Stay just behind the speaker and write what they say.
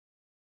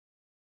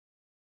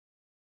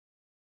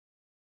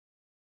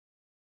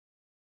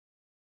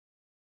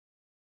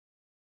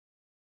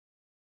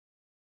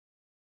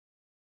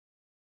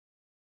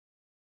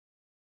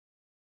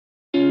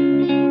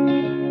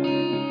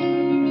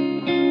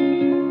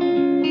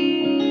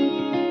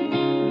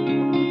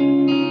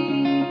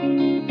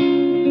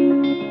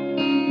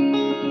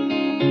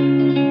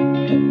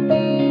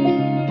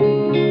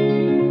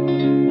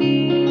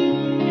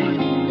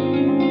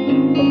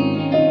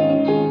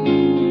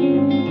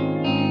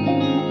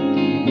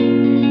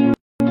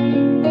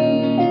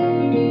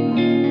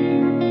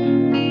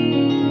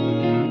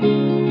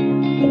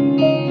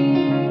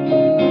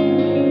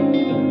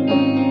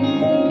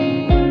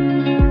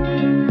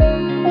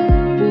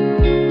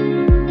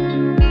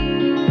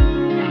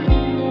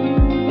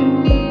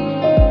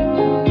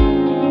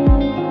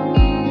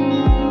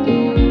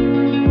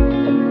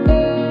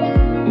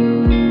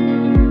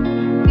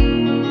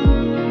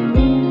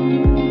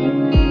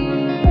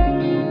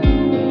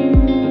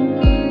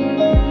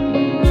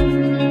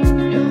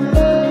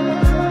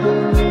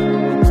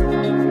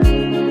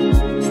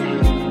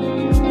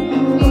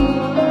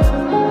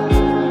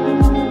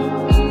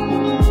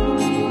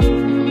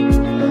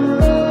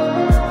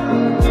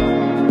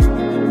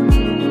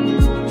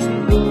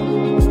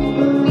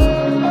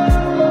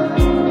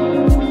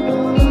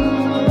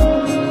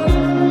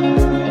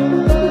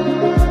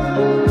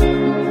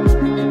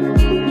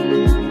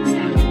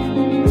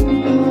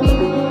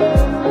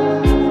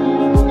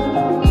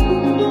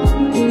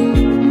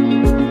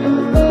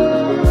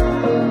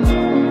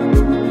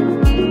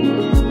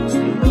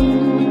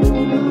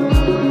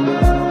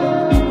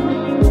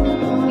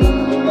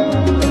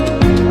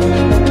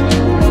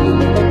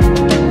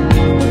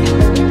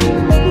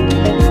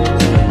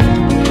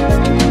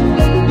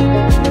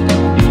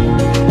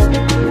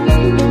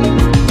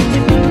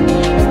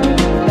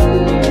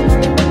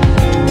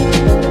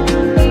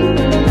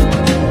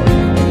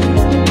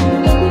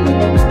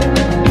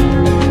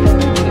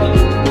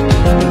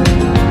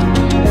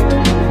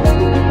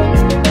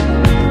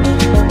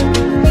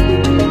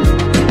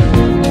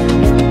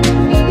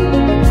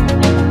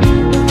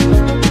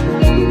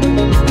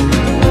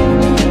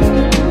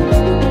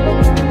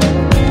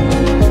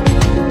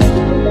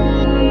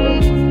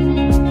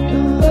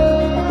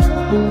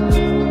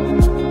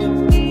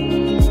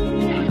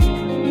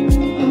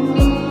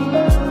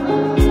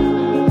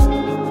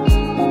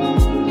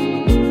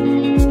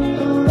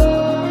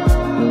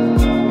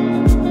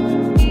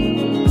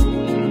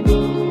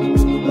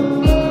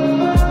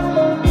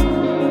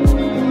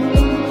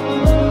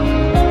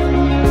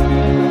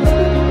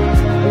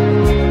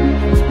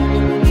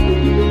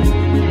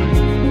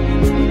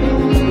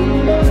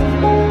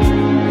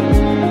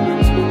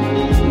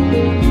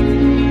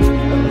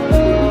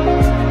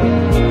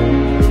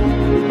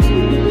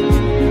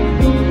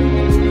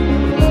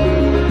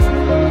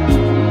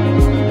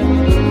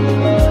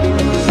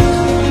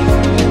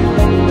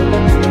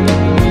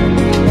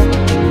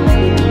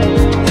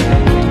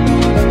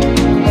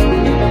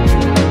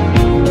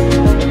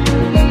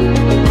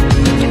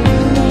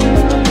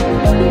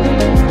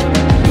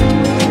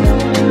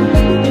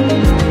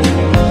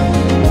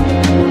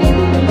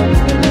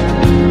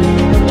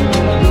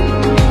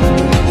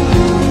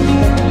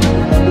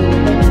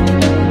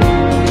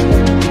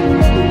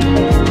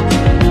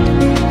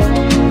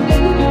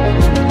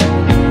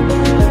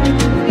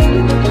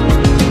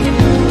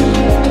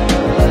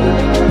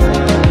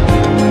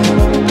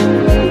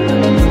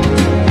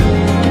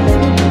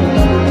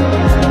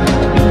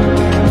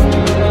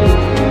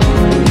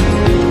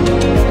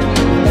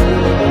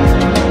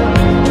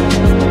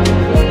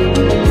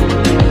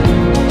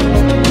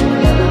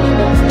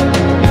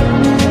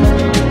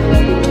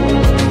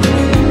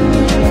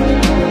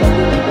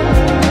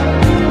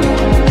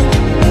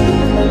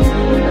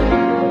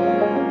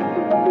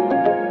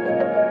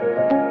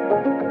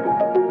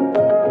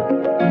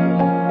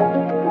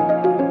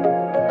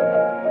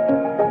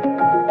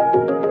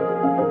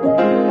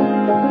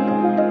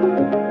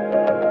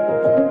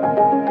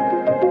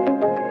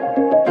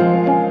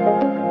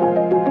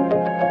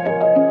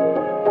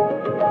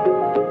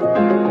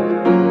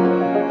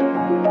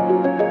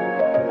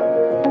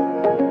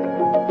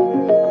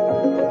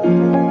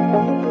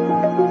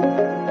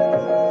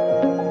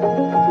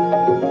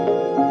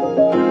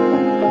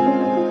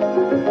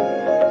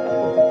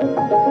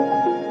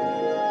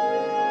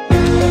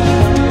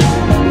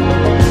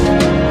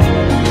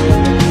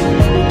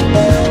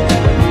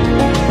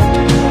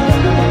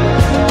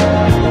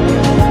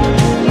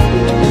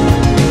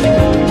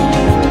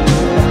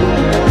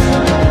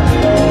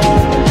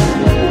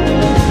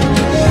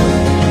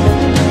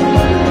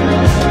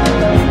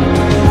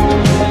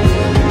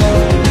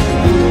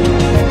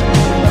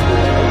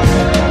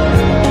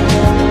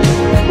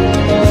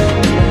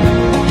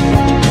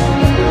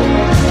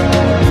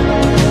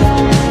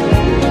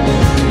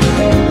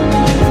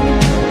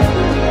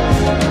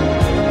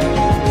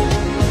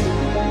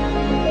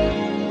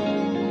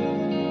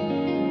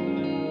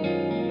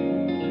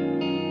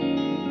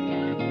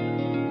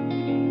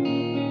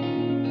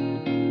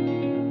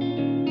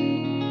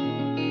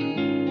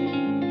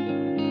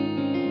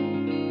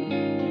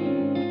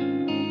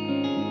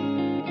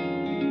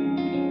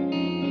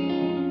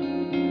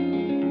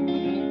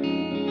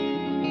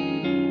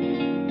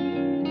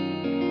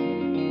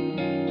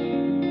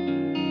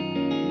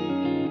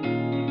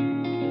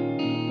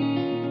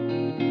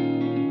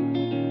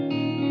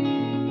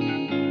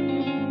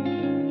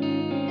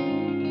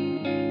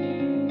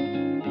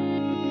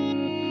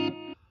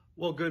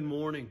Well, good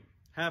morning.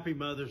 Happy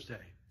Mother's Day.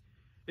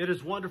 It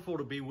is wonderful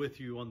to be with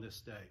you on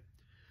this day.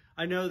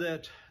 I know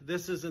that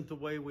this isn't the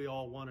way we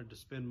all wanted to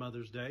spend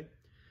Mother's Day,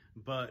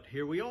 but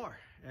here we are,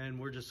 and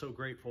we're just so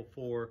grateful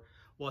for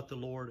what the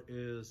Lord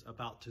is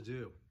about to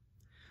do.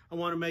 I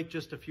want to make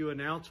just a few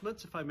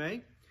announcements, if I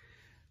may.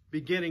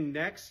 Beginning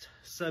next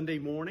Sunday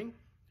morning,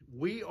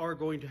 we are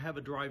going to have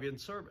a drive-in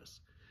service.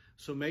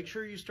 So make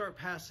sure you start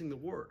passing the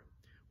word.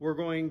 We're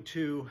going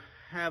to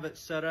have it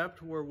set up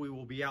to where we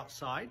will be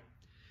outside.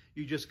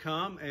 You just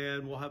come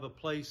and we'll have a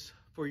place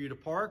for you to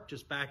park,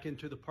 just back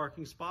into the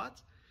parking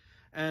spots,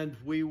 and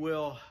we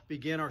will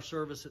begin our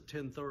service at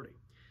 10:30.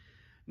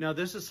 Now,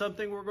 this is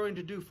something we're going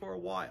to do for a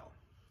while.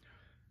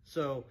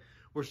 So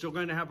we're still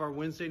going to have our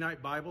Wednesday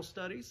night Bible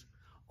studies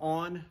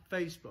on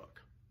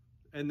Facebook,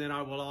 and then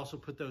I will also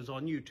put those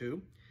on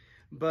YouTube.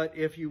 But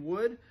if you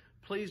would,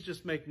 please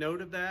just make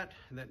note of that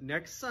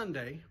next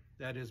Sunday,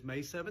 that is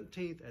May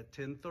 17th at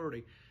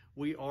 10:30,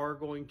 we are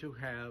going to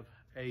have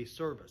a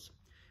service.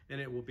 And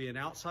it will be an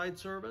outside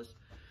service.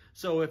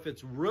 So if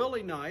it's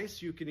really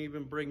nice, you can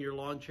even bring your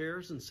lawn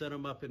chairs and set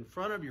them up in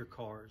front of your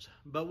cars.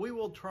 But we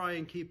will try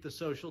and keep the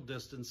social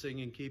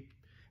distancing and keep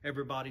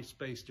everybody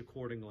spaced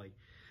accordingly.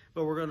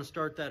 But we're going to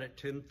start that at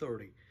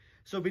 10:30.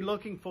 So be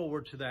looking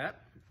forward to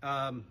that.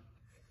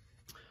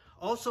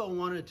 Also, I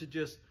wanted to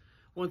just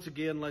once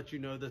again let you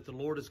know that the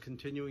Lord is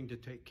continuing to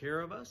take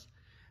care of us.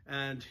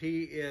 And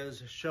He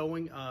is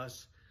showing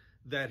us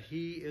that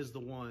He is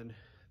the one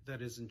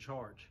that is in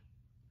charge.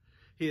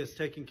 He has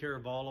taken care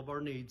of all of our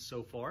needs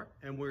so far,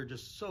 and we're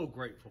just so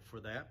grateful for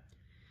that.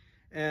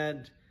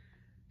 And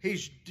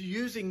He's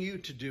using you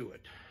to do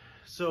it.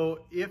 So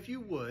if you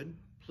would,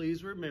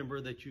 please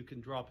remember that you can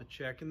drop a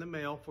check in the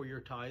mail for your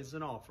tithes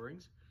and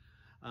offerings,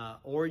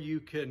 or you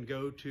can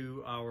go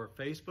to our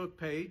Facebook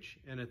page,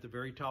 and at the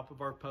very top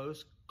of our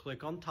post,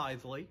 click on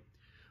Tithely,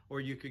 or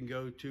you can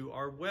go to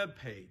our web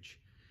page.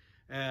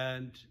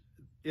 And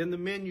in the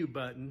menu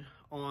button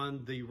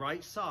on the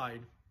right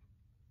side,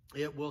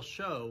 it will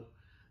show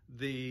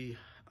the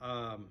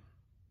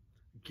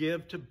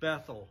Give to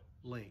Bethel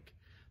link.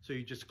 So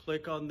you just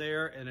click on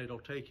there and it'll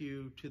take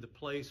you to the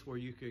place where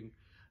you can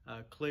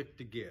click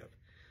to give.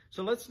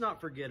 So let's not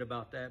forget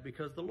about that,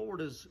 because the Lord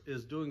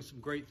is doing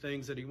some great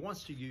things and He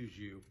wants to use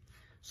you.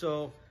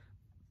 So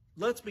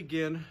let's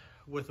begin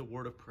with a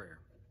word of prayer.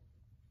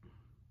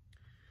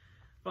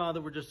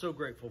 Father, we're just so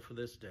grateful for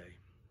this day.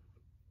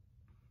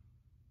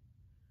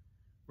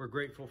 We're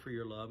grateful for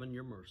your love and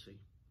your mercy.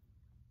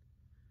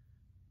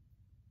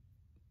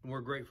 And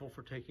we're grateful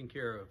for taking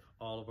care of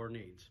all of our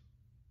needs.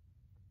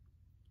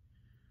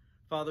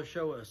 Father,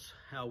 show us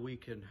how we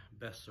can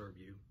best serve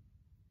you.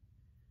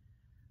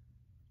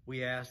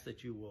 We ask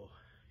that you will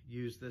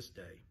use this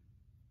day,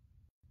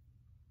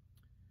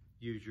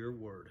 use your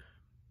word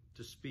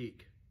to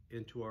speak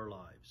into our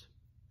lives.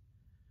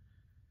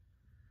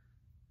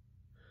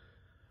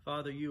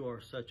 Father, you are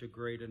such a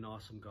great and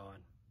awesome God.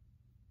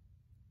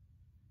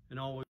 And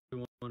all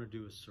we want to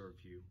do is serve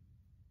you.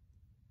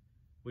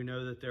 We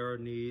know that there are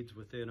needs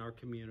within our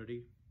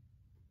community.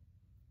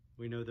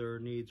 We know there are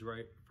needs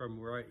right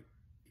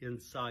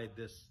inside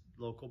this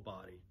local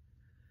body.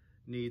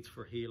 Needs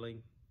for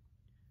healing,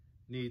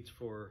 needs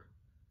for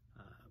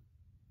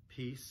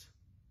peace.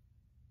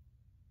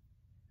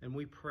 And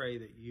we pray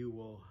that you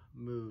will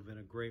move in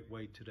a great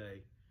way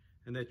today,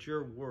 and that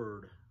your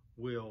word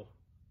will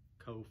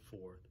go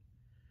forth,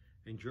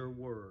 and your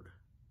word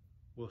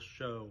will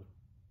show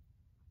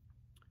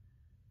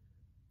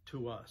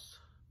to us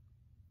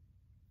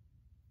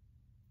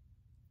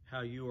how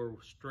you are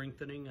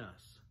strengthening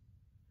us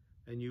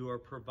and you are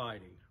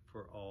providing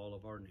for all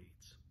of our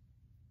needs.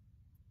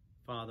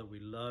 Father, we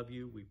love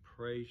you, we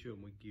praise you,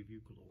 and we give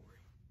you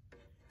glory.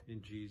 In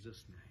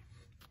Jesus'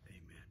 name,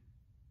 amen.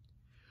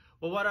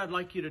 Well, what I'd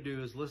like you to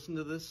do is listen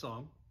to this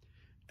song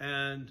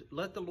and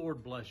let the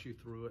Lord bless you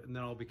through it, and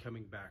then I'll be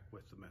coming back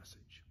with the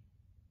message.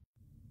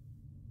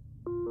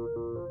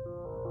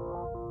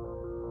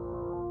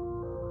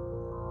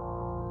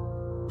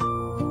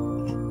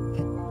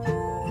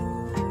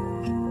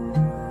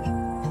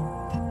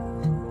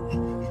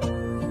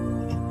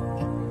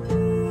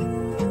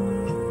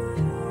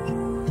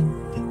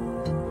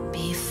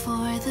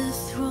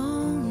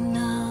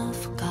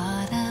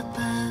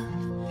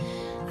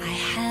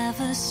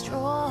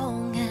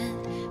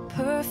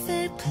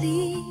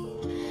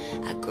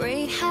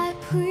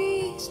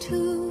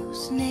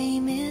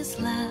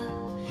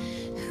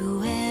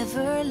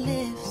 ever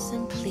lives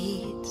and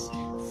pleads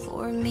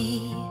for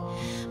me.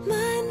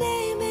 My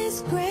name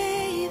is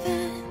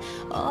graven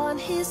on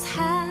his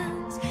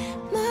hands.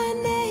 My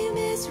name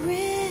is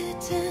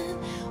written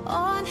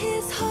on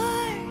his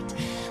heart.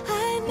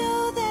 I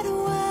know that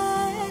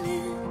while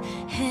in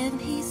heaven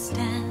he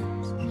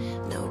stands,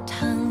 no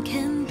tongue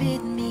can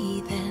bid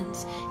me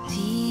thence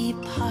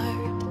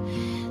depart.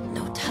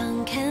 No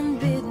tongue can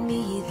bid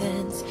me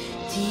thence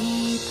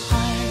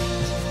depart.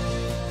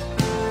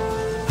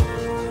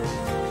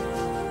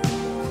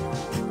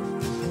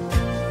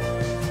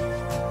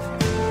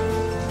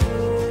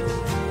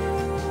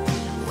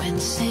 When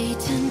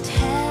Satan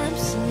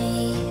tempts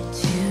me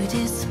to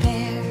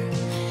despair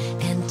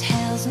and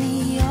tells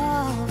me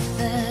of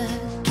the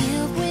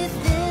guilt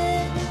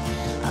within,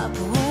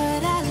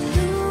 upward I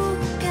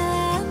look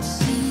and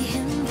see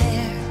him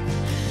there,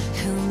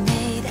 who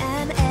made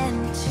an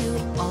end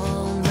to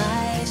all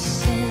my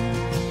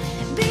sin.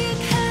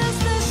 Because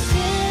the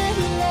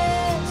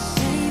sinless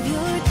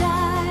Savior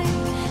died,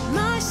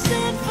 my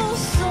sinful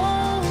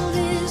soul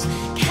is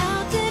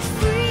counted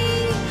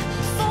free.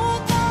 For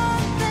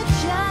God the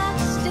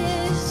just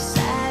is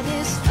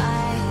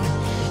satisfied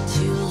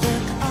to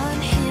look on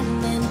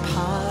him and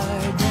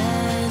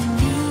pardon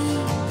me,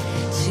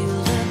 to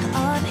look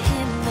on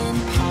him and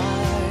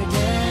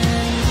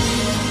pardon me.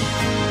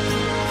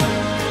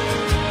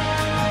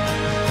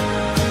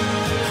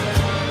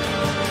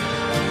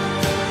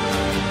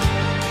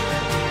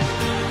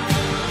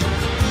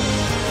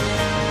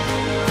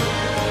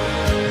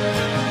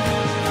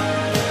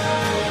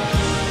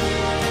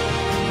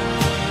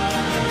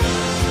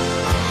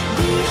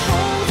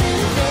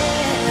 Beholding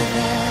there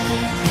the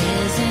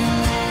risen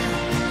Lamb,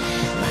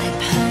 my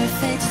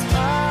perfect,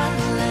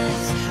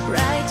 spotless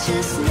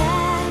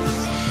righteousness,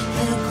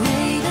 the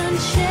great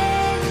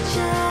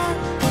unchangeable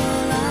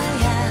I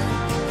am,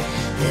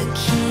 the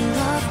King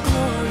of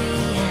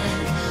glory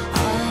and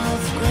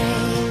of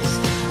grace.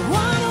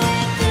 One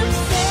with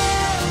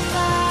himself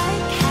I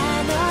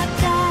cannot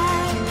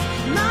die.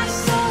 My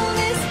soul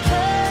is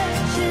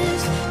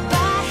purchased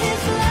by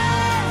his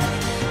blood.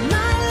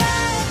 My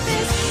life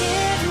is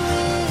hid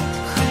with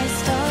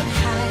Christ on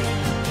high,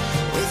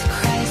 with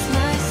Christ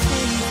my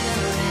Savior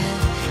and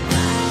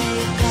my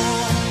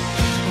God.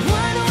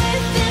 One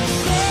with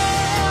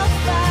himself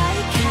I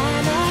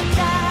cannot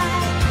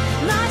die.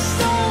 My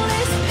soul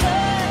is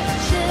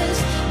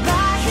purchased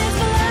by his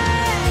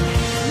blood.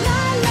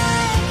 My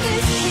life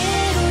is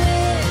hid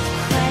with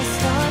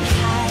Christ on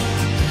high,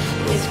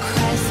 with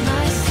Christ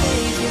my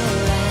Savior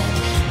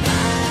and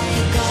my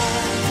God.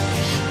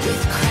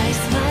 With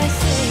Christ my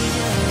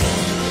Savior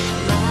and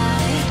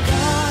my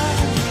God.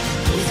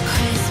 With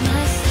Christ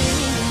my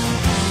Savior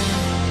and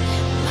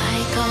my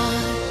God.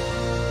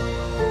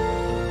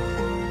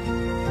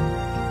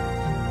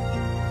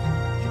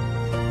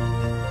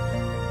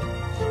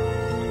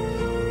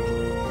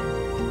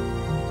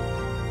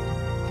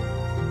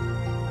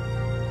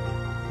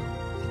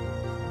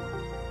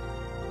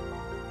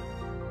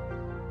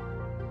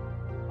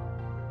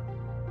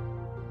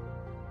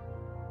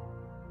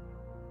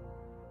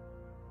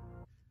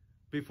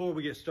 Before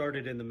we get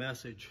started in the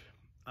message,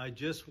 I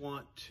just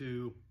want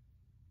to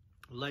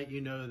let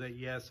you know that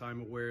yes,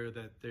 I'm aware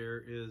that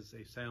there is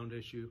a sound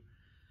issue.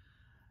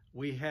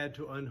 We had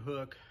to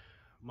unhook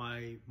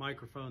my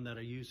microphone that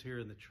I use here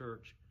in the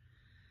church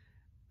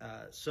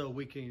so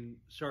we can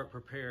start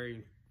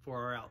preparing for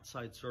our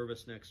outside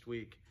service next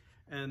week.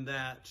 And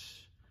that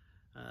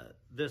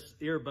this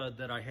earbud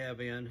that I have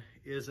in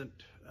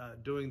isn't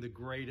doing the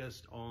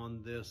greatest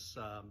on this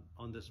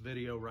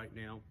video right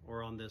now,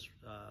 or on this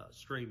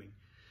streaming.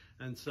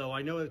 And so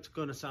I know it's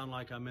going to sound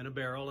like I'm in a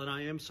barrel, and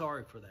I am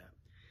sorry for that.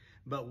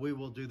 But we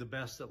will do the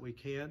best that we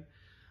can.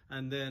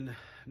 And then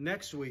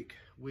next week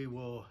we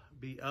will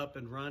be up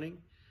and running,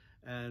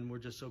 and we're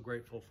just so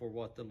grateful for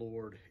what the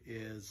Lord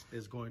is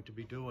going to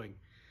be doing.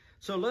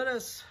 So let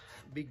us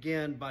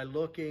begin by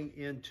looking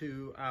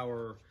into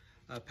our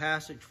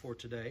passage for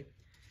today.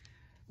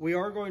 We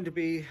are going to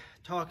be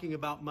talking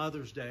about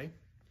Mother's Day,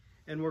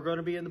 and we're going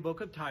to be in the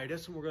book of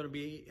Titus, and we're going to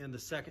be in the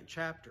 2nd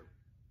chapter.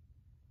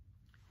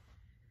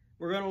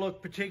 We're going to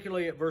look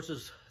particularly at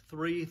verses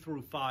 3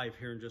 through 5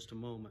 here in just a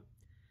moment.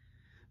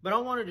 But I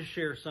wanted to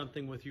share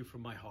something with you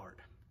from my heart.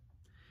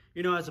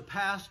 You know, as a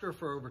pastor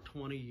for over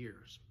 20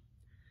 years,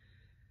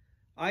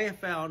 I have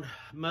found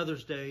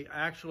Mother's Day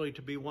actually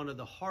to be one of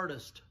the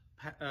hardest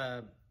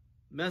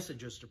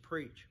messages to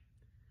preach.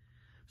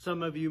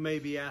 Some of you may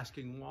be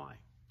asking why.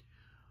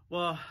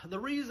 Well, the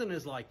reason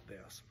is like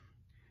this.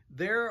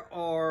 There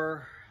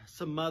are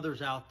some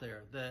mothers out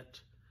there that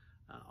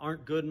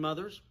aren't good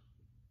mothers,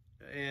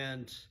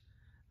 and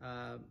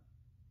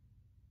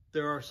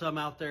there are some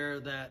out there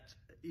that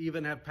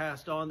even have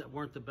passed on that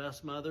weren't the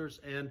best mothers,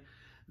 and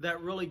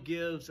that really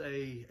gives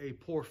a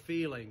poor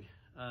feeling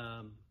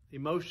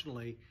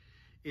emotionally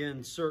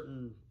in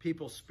certain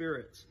people's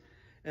spirits.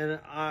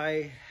 And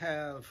I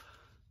have,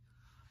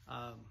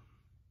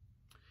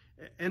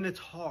 and it's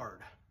hard.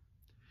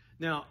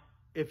 Now,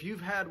 if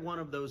you've had one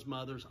of those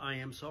mothers, I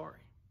am sorry.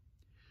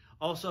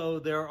 Also,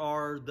 there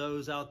are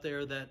those out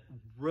there that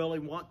really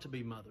want to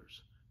be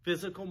mothers,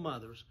 physical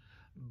mothers,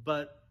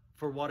 but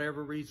for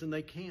whatever reason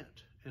they can't.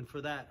 And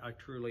for that, I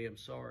truly am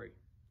sorry.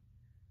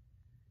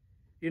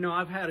 You know,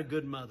 I've had a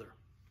good mother.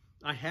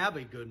 I have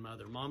a good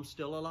mother. Mom's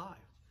still alive.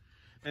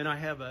 And I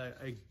have a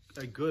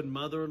good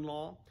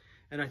mother-in-law.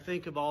 And I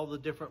think of all the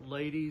different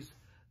ladies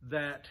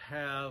that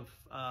have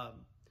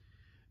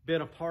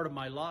been a part of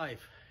my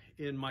life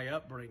in my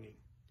upbringing.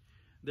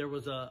 There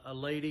was a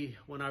lady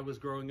when I was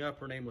growing up.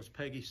 Her name was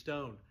Peggy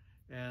Stone.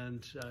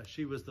 And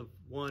she was the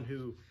one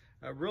who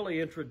really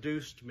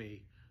introduced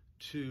me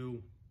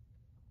to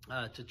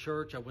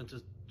church. I went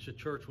to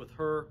church with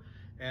her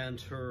and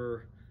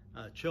her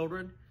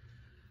children.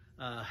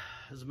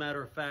 As a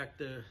matter of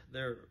fact,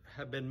 there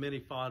have been many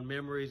fond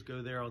memories.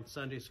 Go there on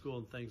Sunday school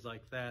and things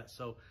like that.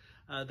 So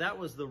that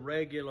was the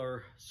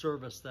regular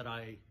service that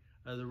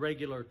the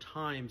regular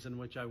times in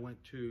which I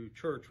went to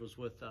church was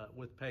with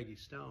Peggy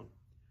Stone.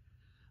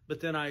 But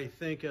then I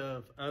think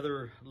of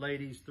other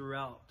ladies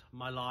throughout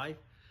my life.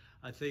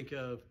 I think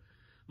of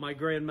my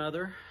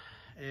grandmother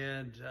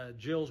and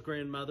Jill's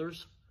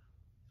grandmothers.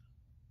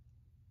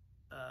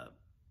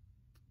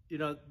 You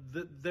know,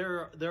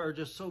 there are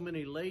just so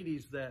many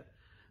ladies that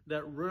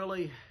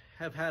really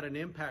have had an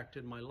impact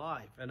in my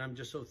life, and I'm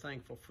just so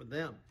thankful for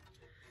them.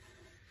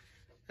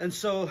 And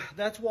so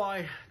that's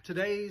why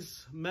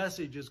today's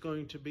message is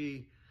going to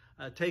be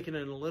taken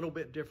in a little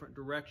bit different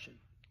direction.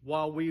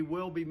 While we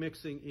will be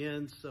mixing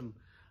in some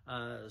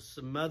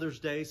Mother's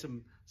Day,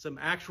 some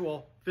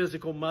actual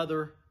physical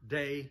Mother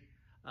Day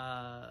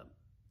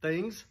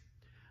things,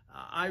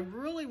 I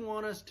really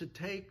want us to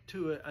take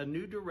to a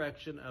new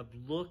direction of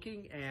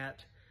looking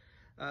at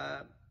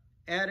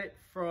it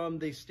from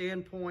the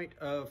standpoint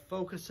of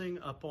focusing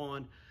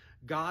upon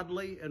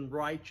godly and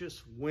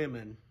righteous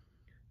women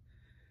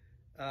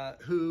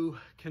who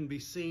can be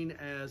seen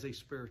as a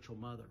spiritual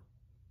mother.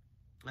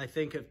 I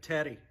think of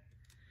Teddy.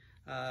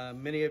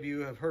 Many of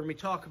you have heard me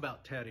talk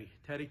about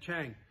Teddy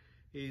Chang.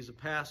 He's a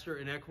pastor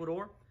in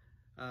Ecuador,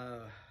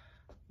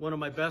 one of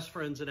my best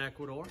friends in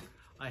Ecuador.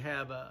 I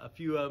have a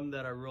few of them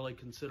that I really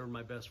consider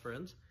my best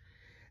friends.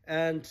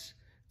 And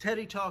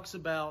Teddy talks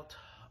about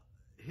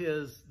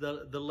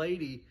the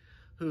lady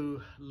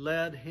who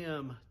led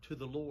him to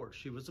the Lord.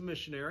 She was a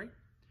missionary,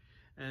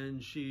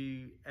 and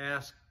she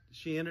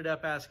ended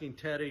up asking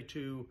Teddy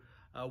to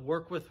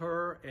work with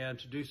her and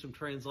to do some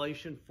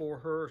translation for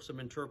her, some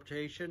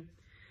interpretation.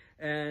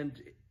 And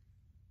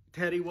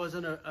Teddy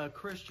wasn't a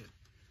Christian.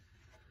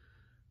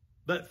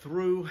 But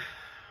through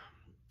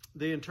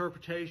the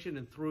interpretation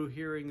and through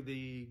hearing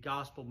the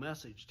gospel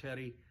message,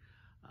 Teddy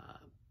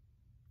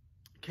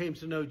came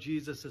to know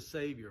Jesus as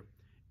Savior.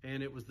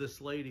 And it was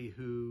this lady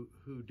who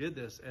did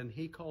this, and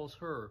he calls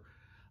her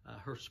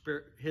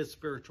his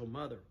spiritual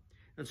mother.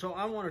 And so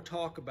I want to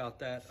talk about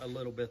that a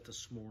little bit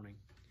this morning.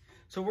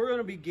 So we're going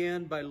to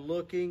begin by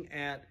looking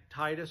at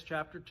Titus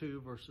chapter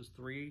 2, verses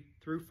 3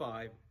 through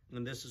 5.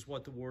 And this is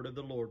what the word of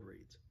the Lord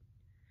reads.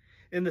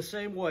 In the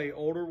same way,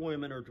 older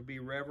women are to be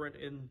reverent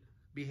in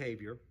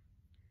behavior,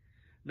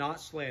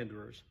 not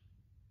slanderers,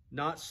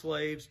 not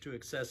slaves to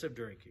excessive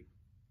drinking,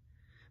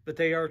 but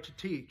they are to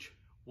teach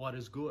what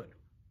is good,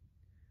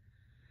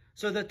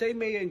 so that they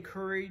may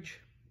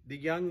encourage the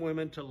young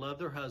women to love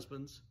their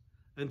husbands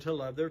and to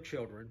love their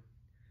children,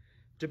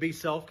 to be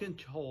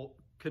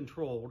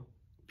self-controlled,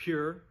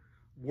 pure,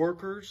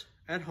 workers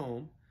at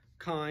home,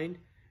 kind,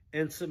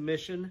 and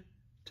submission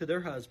to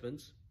their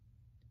husbands,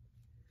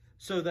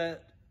 so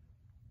that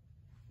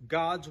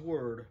God's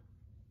word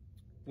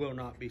will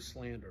not be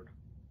slandered.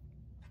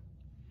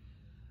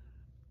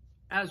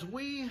 As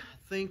we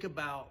think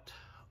about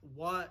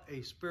what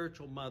a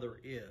spiritual mother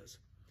is,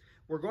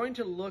 we're going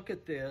to look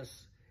at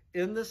this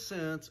in the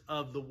sense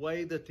of the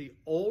way that the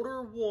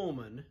older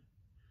woman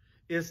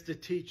is to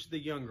teach the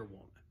younger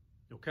woman,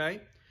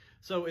 okay?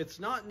 So it's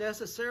not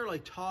necessarily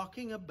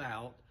talking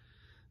about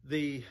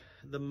the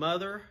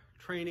mother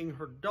training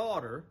her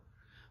daughter,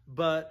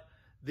 but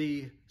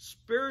the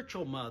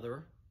spiritual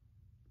mother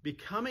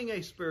becoming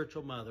a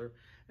spiritual mother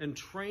and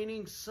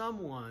training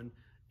someone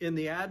in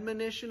the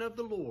admonition of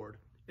the Lord,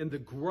 in the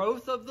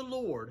growth of the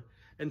Lord,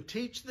 and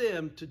teach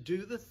them to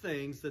do the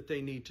things that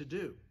they need to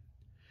do.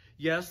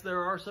 Yes,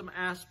 there are some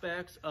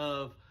aspects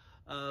of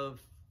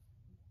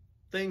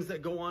things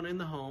that go on in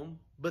the home,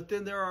 but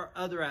then there are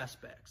other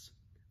aspects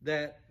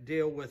that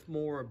deal with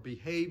more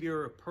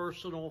behavior,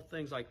 personal,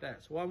 things like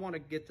that. So I want to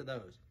get to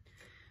those.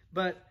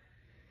 But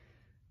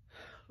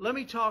let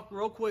me talk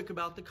real quick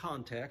about the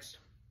context.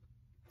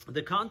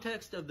 The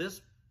context of this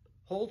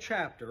whole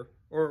chapter,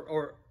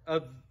 or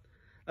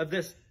of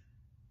this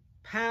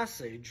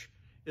passage,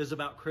 is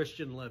about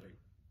Christian living.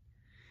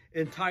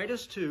 In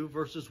Titus 2,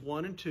 verses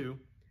 1 and 2,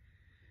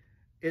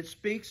 it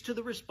speaks to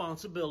the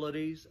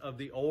responsibilities of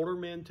the older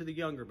men to the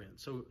younger men.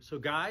 So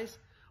guys,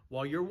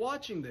 while you're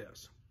watching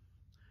this,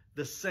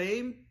 the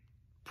same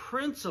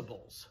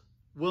principles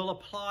will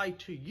apply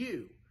to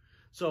you.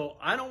 So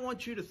I don't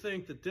want you to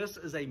think that this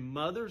is a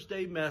Mother's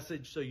Day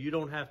message so you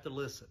don't have to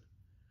listen.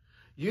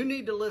 You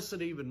need to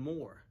listen even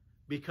more,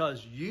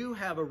 because you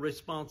have a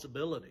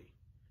responsibility.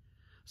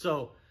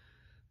 So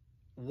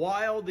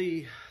while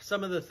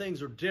some of the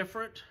things are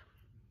different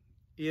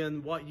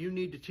in what you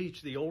need to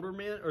teach the older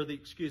men, or the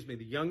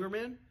younger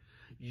men,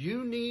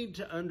 you need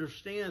to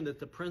understand that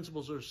the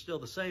principles are still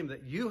the same,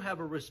 that you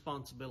have a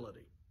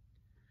responsibility.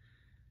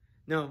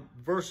 Now,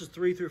 verses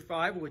 3 through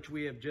 5, which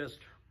we have just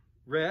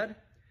read,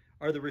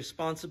 are the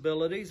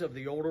responsibilities of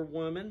the older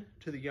women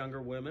to the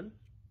younger women.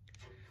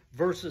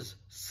 Verses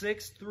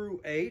 6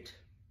 through 8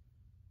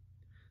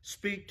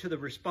 speak to the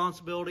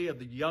responsibility of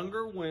the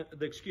younger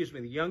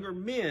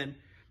men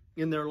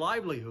in their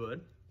livelihood,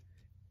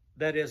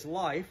 that is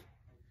life.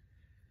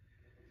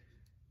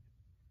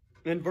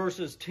 And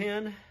verses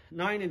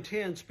 9 and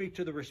 10 speak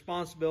to the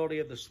responsibility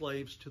of the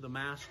slaves to the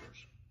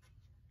masters.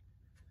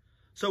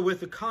 So with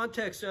the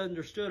context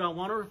understood, I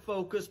want to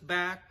focus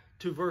back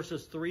to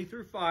verses 3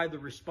 through 5, the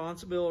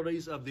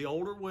responsibilities of the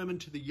older women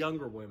to the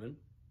younger women.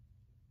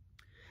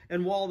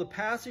 And while the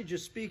passage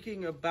is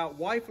speaking about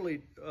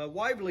wifely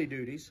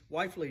duties,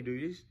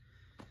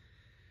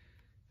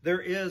 there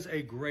is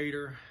a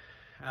greater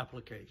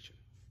application.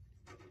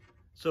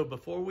 So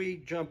before we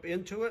jump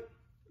into it,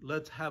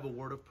 let's have a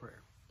word of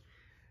prayer.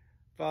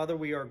 Father,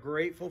 we are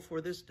grateful for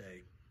this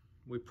day.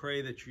 We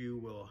pray that you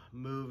will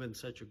move in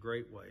such a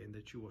great way and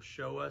that you will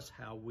show us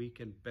how we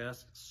can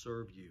best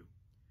serve you.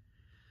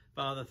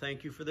 Father,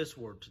 thank you for this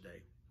word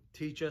today.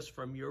 Teach us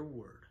from your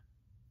word.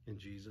 In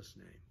Jesus'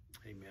 name,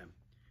 amen.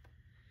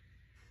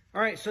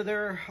 All right, so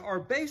there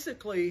are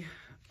basically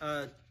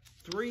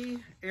 3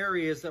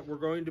 areas that we're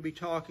going to be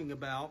talking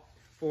about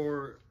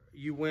for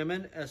you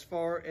women as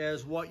far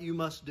as what you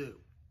must do.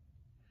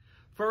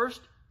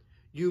 First,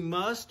 you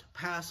must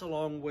pass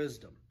along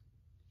wisdom.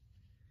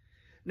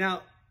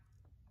 Now,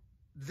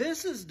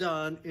 this is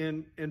done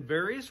in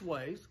various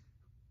ways,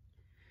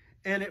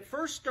 and it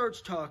first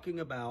starts talking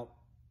about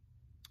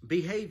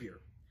behavior.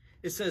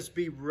 It says,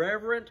 be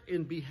reverent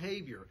in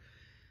behavior.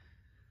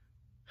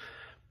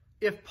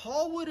 If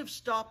Paul would have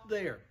stopped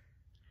there,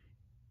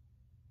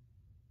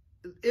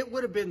 it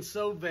would have been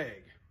so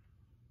vague.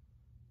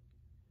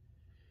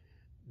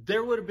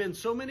 There would have been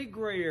so many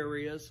gray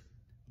areas,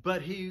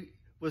 but he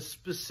was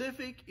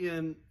specific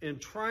in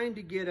trying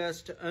to get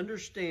us to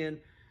understand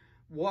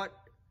what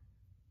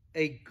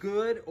a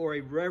good or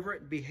a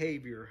reverent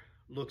behavior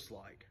looks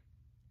like.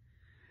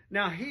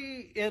 Now,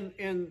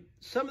 in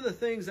some of the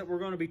things that we're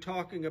going to be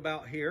talking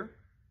about here,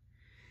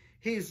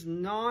 he's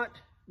not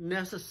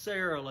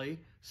necessarily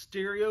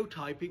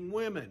stereotyping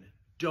women.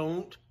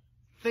 Don't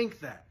think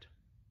that.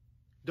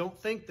 Don't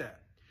think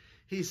that.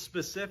 He's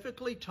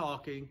specifically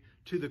talking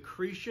to the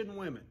Cretan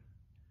women,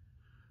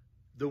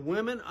 the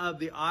women of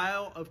the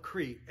Isle of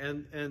Crete.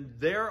 And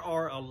there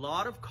are a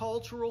lot of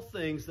cultural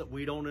things that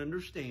we don't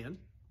understand,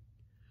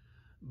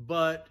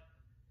 but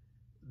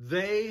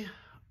they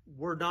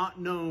were not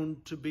known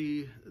to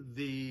be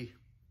the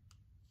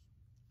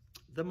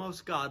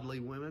most godly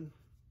women.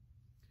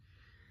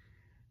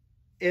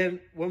 And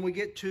when we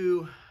get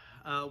to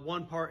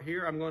one part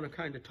here, I'm going to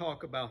kind of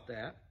talk about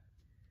that.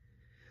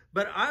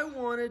 But I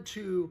wanted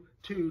to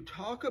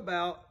talk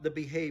about the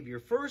behavior.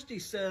 First, he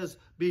says,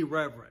 be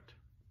reverent.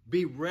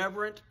 Be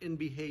reverent in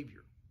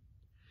behavior.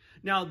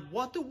 Now,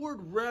 what the word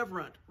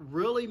reverent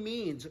really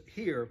means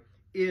here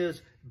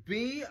is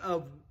be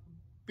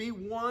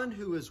one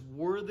who is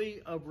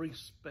worthy of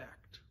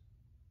respect.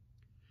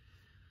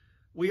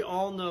 We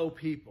all know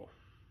people,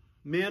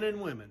 men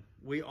and women,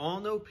 we all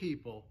know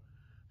people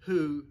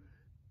who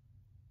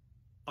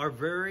are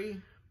very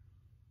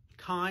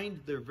kind,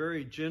 they're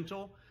very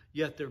gentle,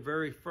 yet they're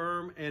very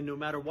firm, and no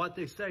matter what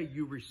they say,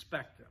 you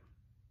respect them.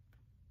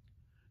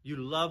 You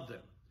love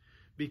them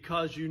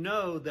because you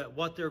know that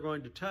what they're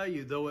going to tell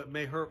you, though it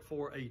may hurt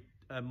for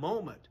a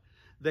moment,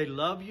 they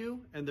love you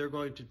and they're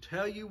going to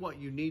tell you what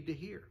you need to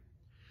hear.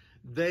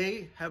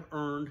 They have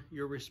earned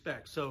your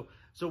respect. So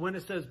when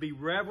it says be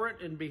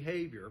reverent in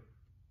behavior,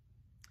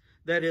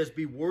 that is,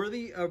 be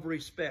worthy of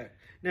respect.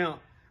 Now,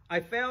 I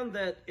found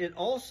that it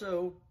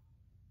also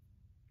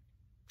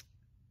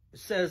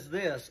says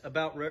this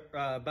about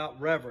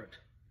reverent,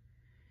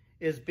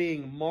 is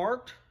being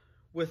marked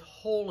with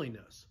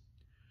holiness,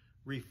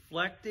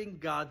 reflecting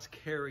God's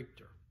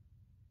character.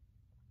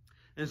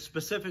 And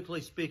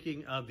specifically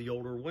speaking of the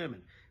older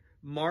women,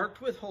 marked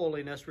with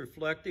holiness,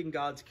 reflecting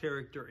God's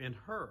character in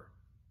her.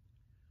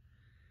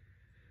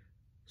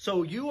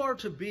 So you are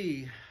to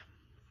be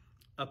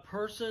a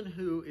person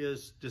who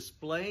is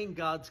displaying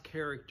God's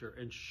character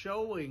and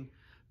showing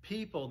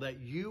people that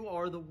you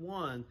are the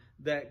one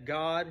that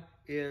God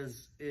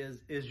is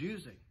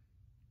using.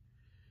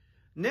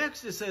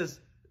 Next, it says,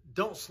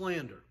 don't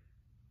slander.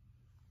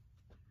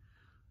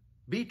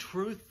 Be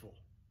truthful.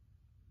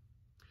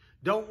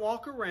 Don't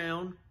walk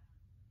around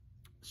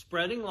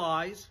spreading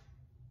lies.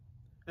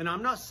 And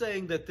I'm not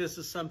saying that this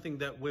is something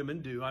that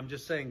women do. I'm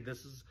just saying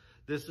this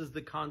is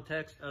the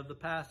context of the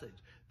passage.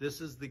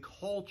 This is the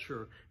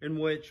culture in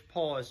which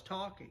Paul is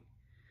talking.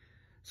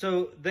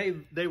 So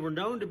they were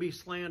known to be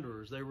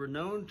slanderers. They were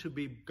known to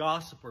be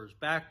gossipers,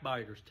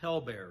 backbiters,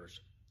 talebearers.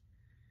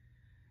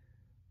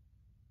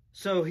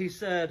 So he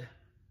said,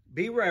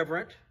 be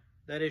reverent,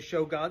 that is,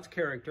 show God's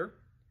character.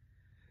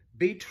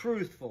 Be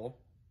truthful.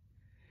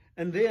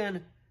 And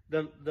then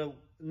the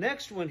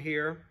next one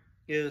here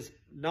is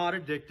not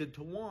addicted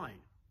to wine.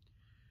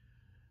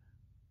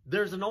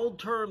 There's an old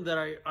term that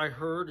I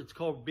heard. It's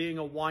called being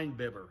a wine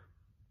bibber.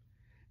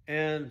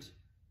 And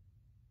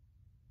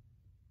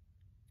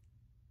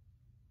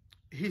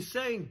he's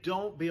saying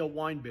don't be a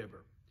wine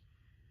bibber.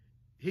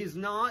 He's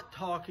not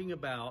talking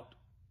about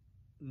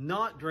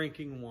not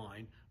drinking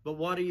wine, but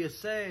what he is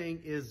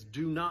saying is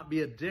do not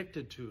be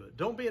addicted to it.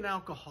 Don't be an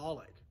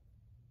alcoholic.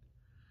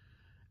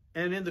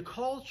 And in the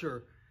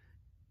culture,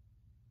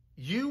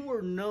 you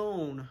were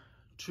known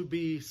to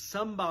be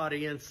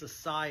somebody in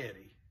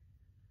society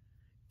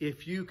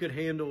if you could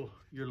handle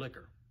your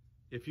liquor,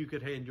 if you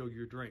could handle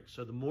your drink.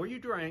 So the more you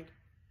drank,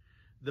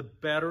 the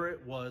better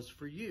it was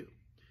for you.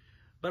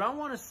 But I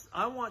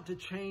want to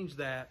change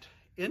that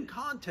in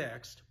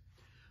context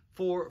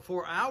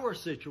for our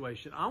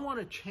situation. I want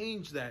to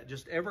change that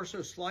just ever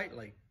so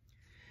slightly.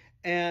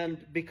 And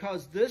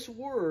because this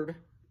word,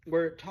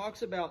 where it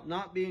talks about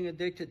not being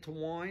addicted to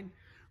wine,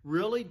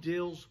 really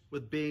deals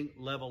with being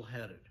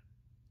level-headed,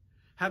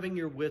 having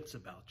your wits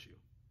about you.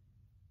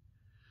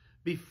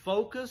 Be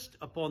focused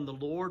upon the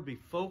Lord. Be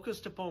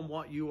focused upon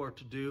what you are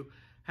to do.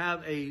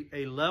 Have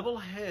a level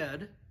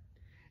head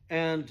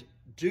and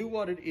do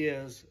what it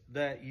is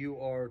that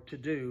you are to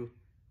do.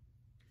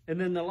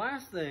 And then the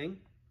last thing,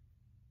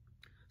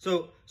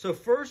 so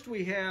first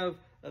we have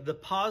the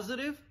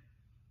positive.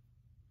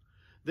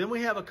 Then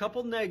we have a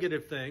couple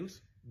negative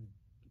things,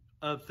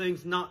 of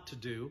things not to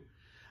do.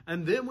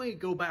 And then we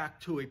go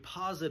back to a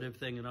positive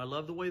thing. And I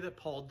love the way that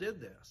Paul did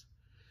this,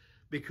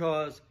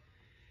 because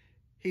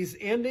he's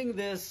ending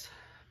this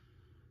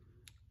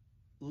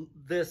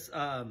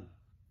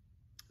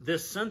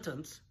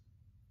sentence,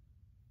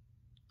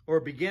 or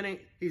beginning,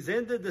 he's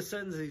ended the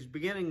sentence, he's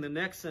beginning the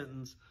next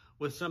sentence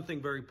with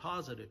something very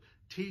positive.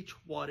 Teach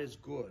what is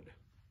good.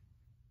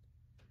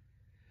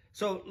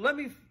 So let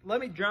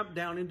me jump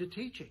down into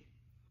teaching.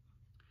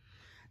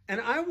 And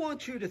I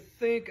want you to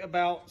think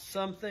about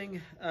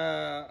something.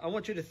 I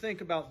want you to think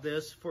about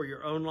this for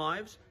your own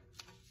lives.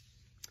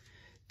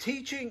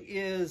 Teaching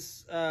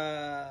is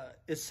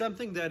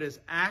something that is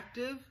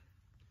active,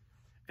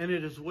 and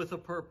it is with a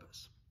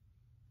purpose.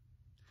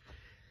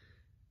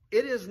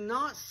 It is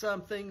not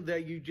something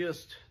that you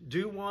just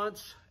do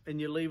once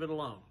and you leave it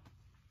alone.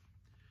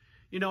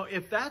 You know,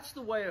 if that's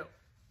the way it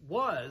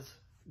was,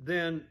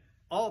 then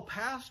all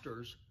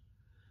pastors,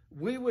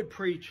 we would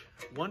preach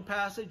one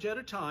passage at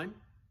a time,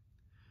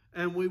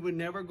 and we would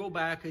never go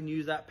back and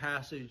use that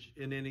passage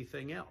in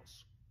anything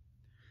else.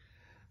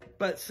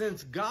 But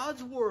since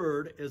God's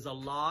word is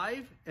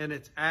alive and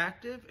it's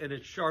active and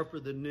it's sharper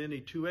than any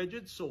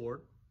two-edged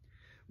sword,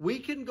 we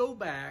can go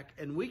back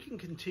and we can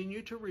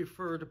continue to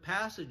refer to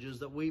passages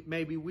that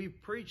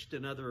we've preached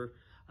in other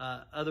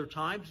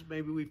times,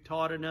 maybe we've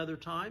taught in other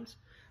times.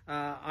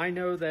 I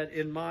know that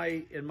in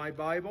my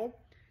Bible,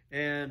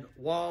 and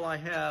while I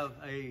have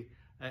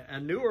a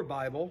newer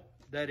Bible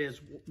that is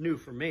new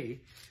for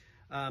me,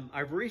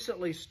 I've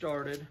recently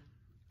started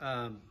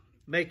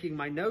making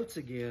my notes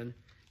again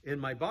in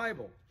my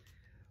Bible.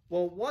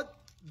 Well, what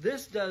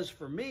this does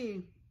for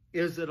me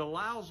is it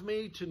allows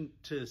me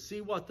to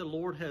see what the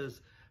Lord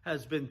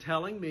has been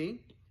telling me,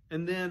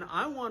 and then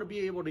I want to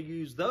be able to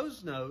use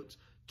those notes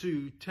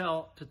to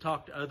talk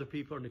to other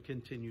people and to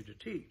continue to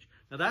teach.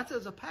 Now that's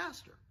as a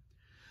pastor.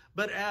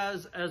 But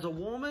as a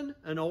woman,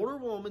 an older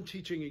woman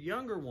teaching a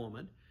younger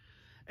woman,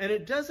 and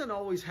it doesn't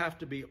always have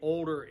to be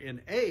older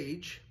in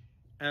age,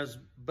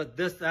 but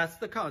that's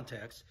the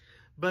context,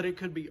 but it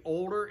could be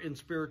older in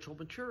spiritual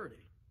maturity.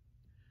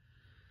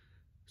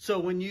 So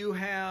when you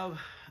have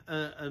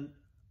a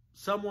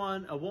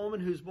woman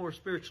who's more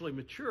spiritually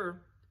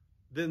mature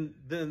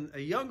than a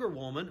younger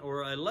woman,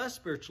 or a less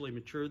spiritually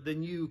mature,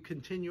 then you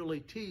continually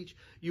teach.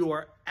 You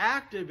are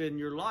active in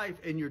your life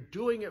and you're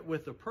doing it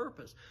with a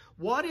purpose.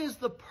 What is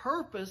the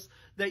purpose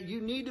that you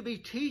need to be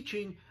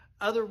teaching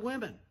other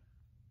women?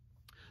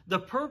 The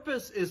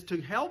purpose is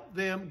to help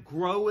them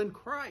grow in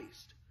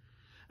Christ.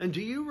 And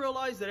do you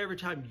realize that every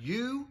time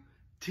you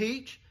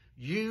teach,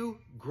 you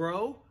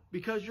grow?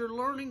 Because you're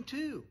learning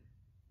too.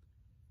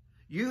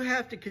 You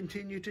have to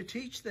continue to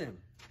teach them.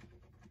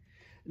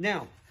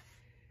 Now,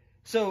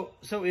 so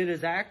it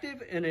is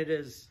active and it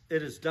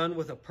is done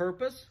with a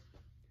purpose.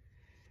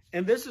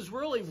 And this is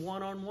really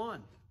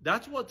one-on-one.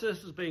 That's what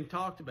this is being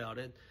talked about.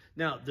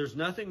 Now, there's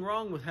nothing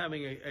wrong with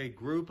having a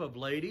group of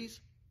ladies,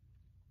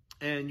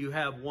 and you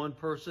have one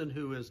person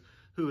who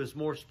is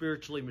more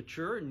spiritually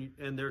mature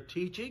and they're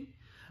teaching.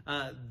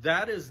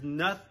 There's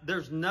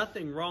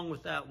nothing wrong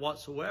with that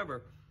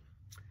whatsoever.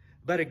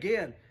 But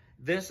again,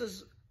 this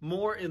is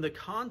more in the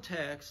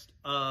context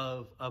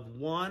of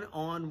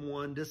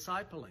one-on-one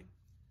discipling,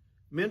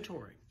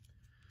 mentoring.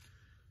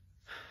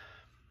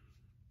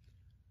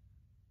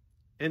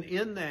 And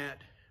in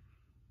that,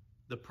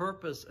 the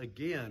purpose,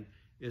 again,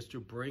 is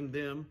to bring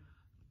them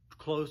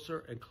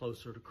closer and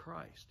closer to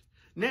Christ.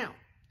 Now,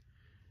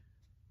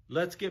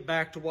 let's get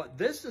back to what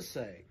this is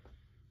saying.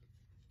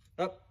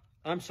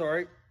 I'm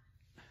sorry,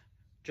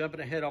 jumping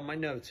ahead on my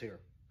notes here.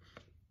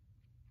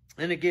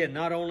 And again,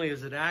 not only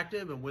is it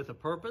active and with a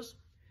purpose,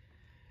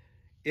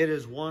 it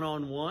is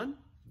one-on-one,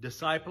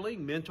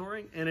 discipling,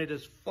 mentoring, and it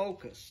is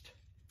focused.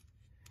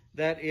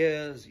 That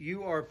is,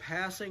 you are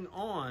passing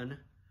on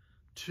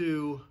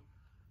to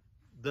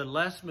the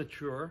less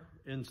mature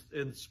in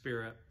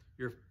spirit.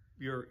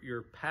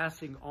 You're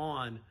passing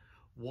on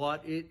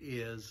what it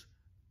is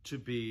to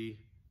be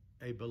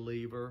a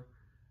believer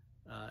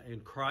in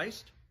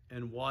Christ,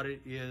 and what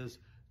it is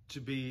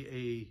to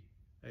be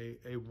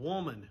a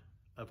woman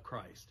of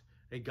Christ,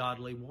 a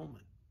godly woman.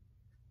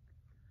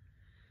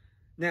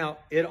 Now,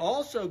 it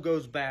also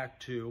goes back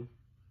to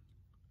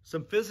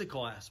some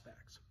physical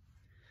aspects.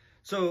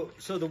 So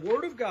the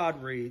Word of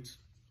God reads,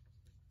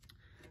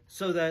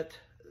 so that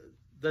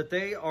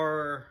they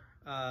are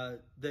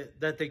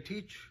that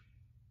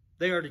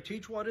they are to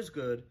teach what is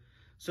good,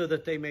 so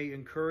that they may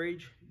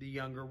encourage the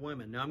younger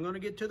women. Now, I'm going to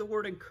get to the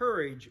word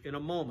encourage in a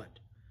moment.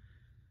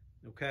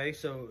 Okay,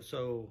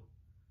 so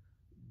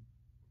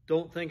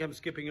don't think I'm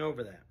skipping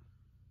over that.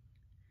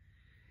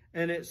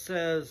 And it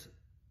says,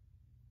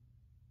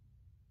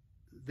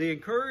 the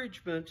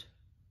encouragement,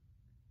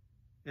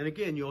 and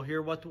again, you'll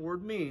hear what the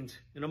word means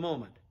in a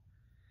moment,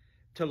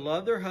 to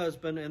love their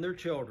husband and their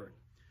children.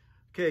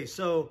 Okay,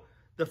 so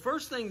the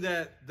first thing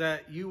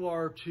that you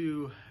are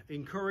to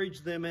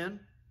encourage them in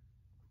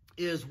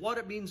is what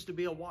it means to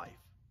be a wife.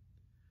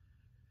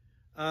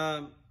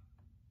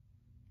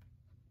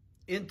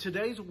 In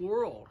today's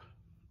world,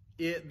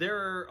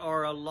 there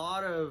are a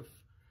lot of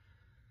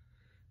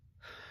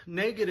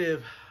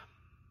negative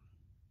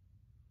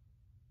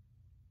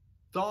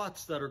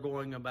thoughts that are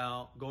going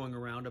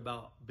around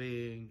about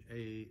being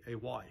a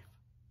wife.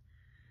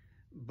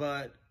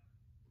 But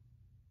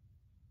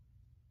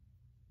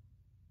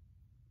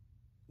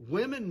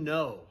women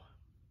know,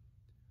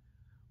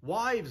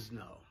 wives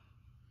know,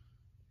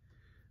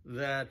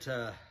 that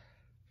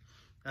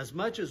as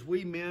much as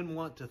we men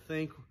want to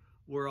think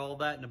we're all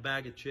that in a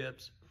bag of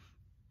chips,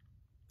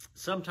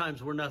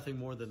 sometimes we're nothing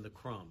more than the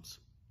crumbs.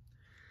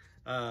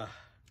 I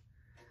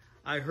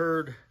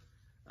heard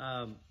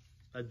a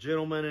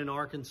gentleman in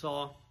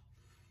Arkansas,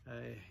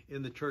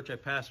 in the church I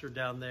pastored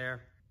down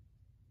there,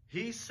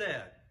 he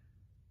said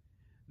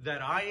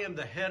that I am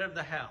the head of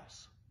the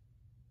house,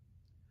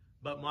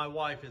 but my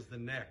wife is the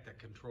neck that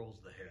controls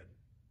the head.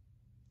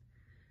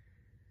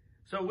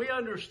 So we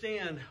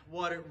understand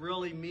what it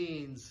really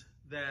means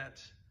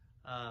that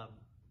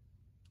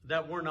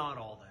that we're not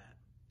all that.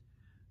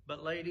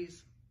 But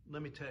ladies,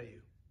 let me tell you,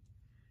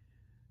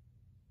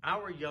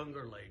 our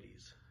younger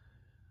ladies,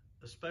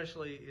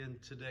 especially in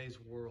today's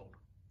world,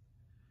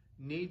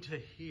 need to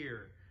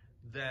hear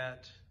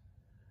that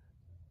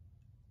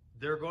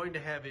they're going to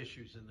have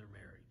issues in their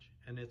marriage,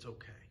 and it's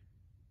okay.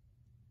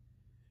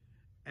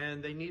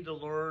 And they need to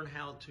learn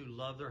how to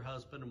love their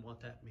husband and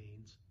what that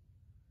means.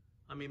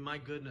 I mean, my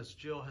goodness,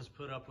 Jill has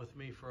put up with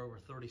me for over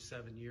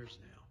 37 years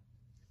now.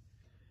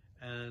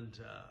 And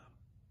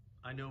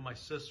I know my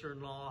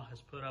sister-in-law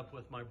has put up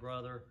with my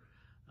brother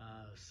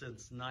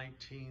since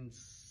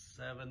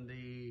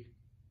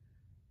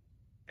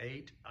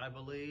 1978, I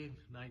believe,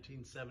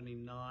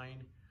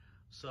 1979.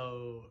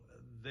 So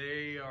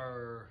they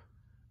are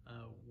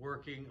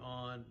working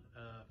on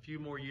a few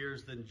more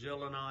years than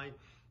Jill and I.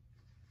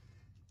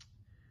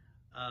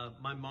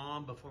 My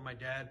mom, before my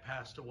dad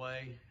passed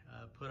away,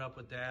 put up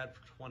with Dad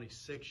for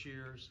 26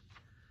 years.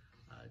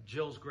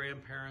 Jill's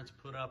grandparents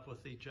put up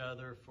with each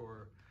other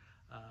for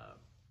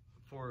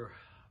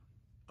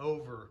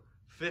over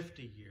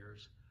 50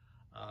 years.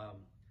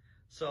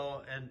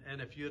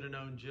 And if you'd have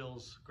known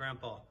Jill's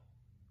grandpa,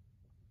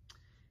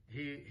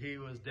 he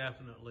was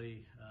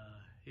definitely,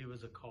 he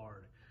was a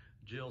card.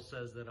 Jill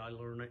says that I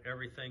learn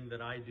everything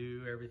that I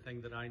do,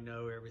 everything that I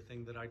know,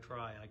 everything that I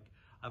try,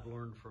 I've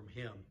learned from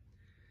him.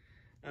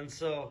 And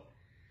so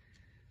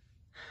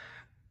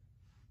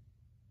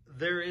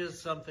there is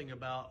something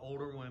about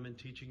older women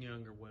teaching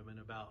younger women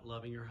about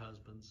loving your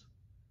husbands,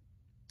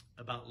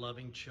 about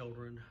loving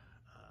children,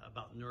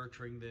 about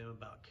nurturing them,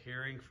 about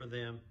caring for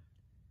them.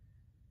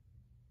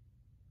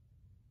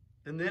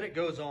 And then it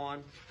goes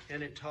on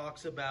and it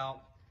talks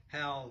about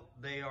how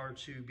they are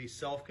to be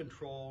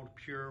self-controlled,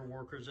 pure,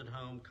 workers at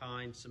home,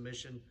 kind,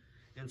 submission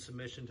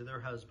to their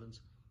husbands.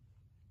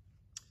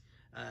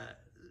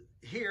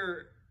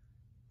 Here,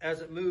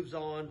 as it moves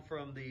on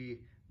from the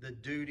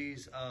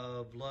duties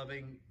of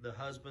loving the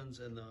husbands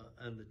and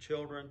the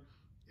children,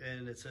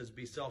 and it says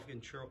be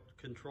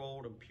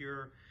self-controlled and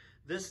pure.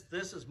 This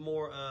is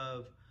more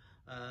of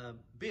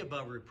be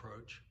above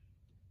reproach,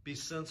 be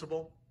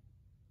sensible,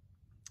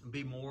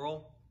 be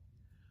moral,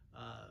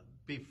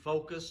 be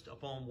focused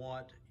upon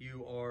what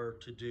you are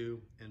to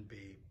do and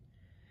be.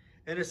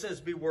 And it says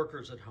be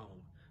workers at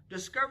home.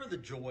 Discover the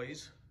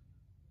joys.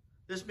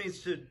 This means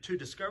to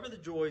discover the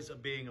joys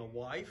of being a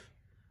wife,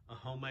 a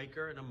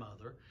homemaker, and a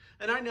mother.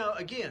 And I know,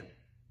 again,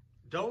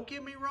 don't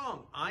get me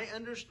wrong, I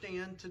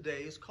understand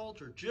today's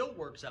culture. Jill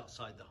works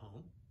outside the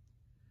home.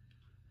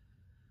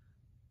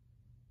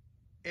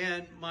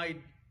 And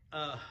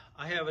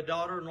I have a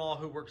daughter-in-law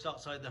who works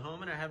outside the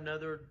home, and I have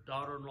another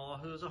daughter-in-law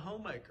who is a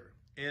homemaker.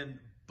 And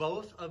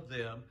both of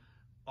them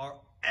are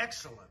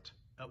excellent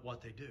at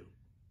what they do.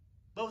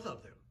 Both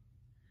of them.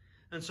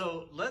 And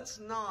so let's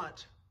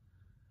not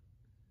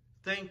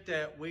think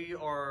that we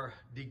are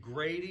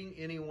degrading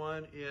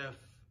anyone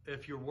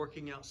if you're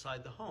working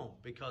outside the home,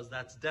 because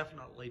that's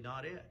definitely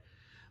not it.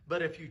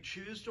 But if you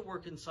choose to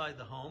work inside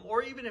the home,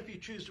 or even if you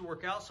choose to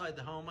work outside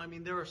the home, I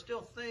mean, there are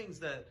still things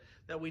that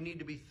we need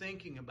to be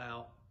thinking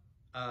about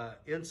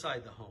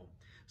inside the home.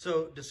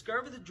 So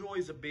discover the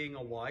joys of being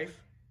a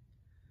wife,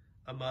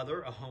 a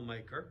mother, a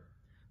homemaker.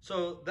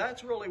 So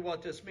that's really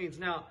what this means.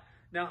 Now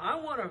I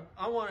want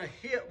to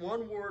hit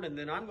one word, and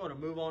then I'm going to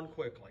move on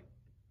quickly.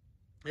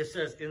 It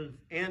says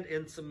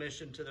in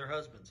submission to their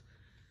husbands.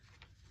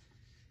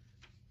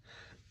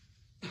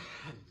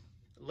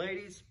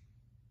 Ladies,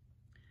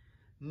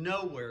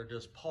 nowhere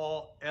does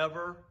Paul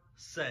ever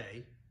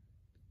say,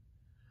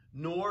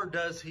 nor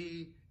does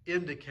he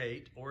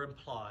indicate or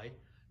imply,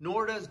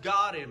 nor does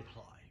God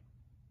imply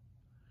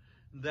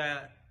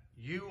that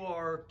you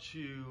are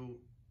to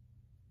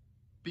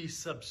be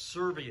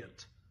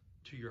subservient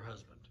to your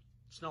husband.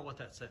 It's not what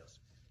that says.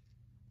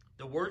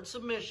 The word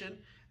submission,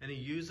 and he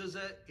uses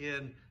it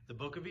in the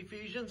book of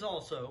Ephesians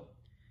also,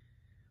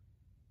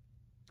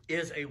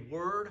 is a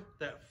word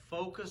that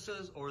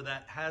focuses, or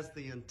that has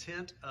the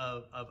intent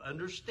of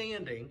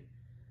understanding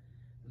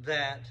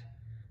that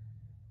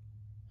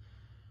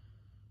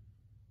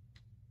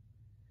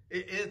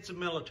it's a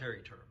military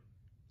term.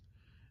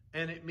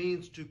 And it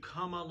means to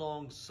come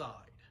alongside.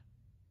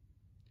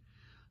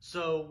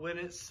 So when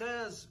it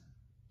says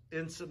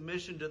in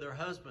submission to their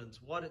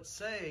husbands, what it's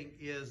saying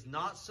is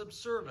not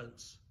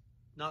subservience,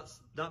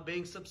 not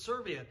being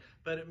subservient,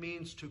 but it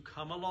means to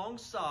come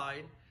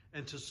alongside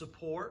and to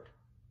support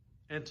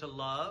and to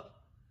love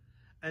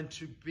and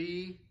to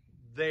be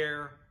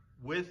there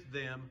with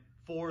them,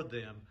 for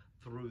them,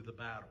 through the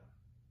battle.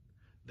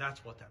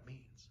 That's what that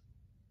means.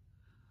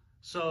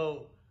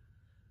 So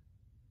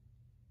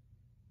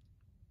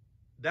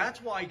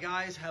that's why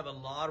guys have a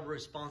lot of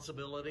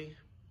responsibility,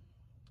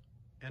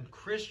 and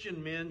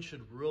Christian men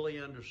should really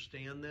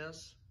understand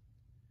this.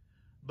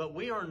 But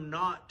we are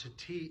not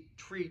to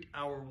treat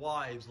our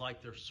wives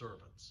like they're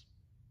servants.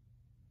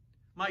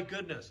 My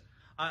goodness,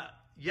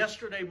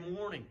 yesterday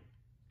morning,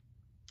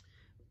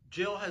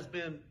 Jill has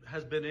been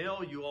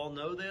ill. You all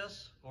know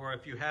this, or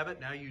if you haven't,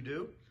 now you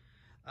do.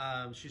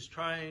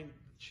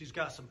 She's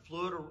got some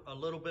fluid, a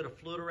little bit of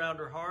fluid around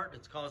her heart.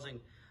 It's causing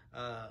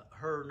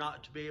her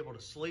not to be able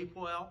to sleep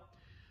well.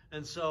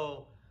 And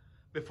so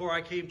before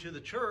I came to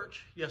the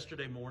church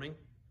yesterday morning,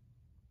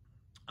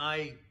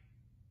 I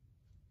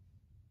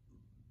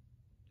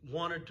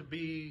wanted to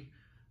be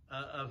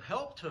of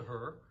help to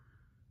her,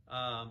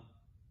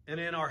 and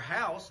in our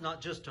house, not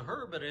just to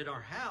her, but in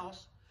our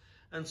house.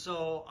 And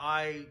so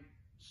I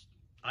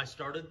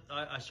started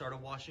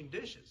washing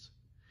dishes,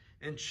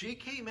 and she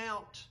came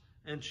out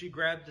and she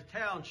grabbed the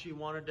towel and she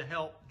wanted to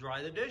help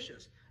dry the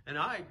dishes, and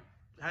I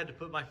had to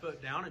put my foot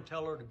down and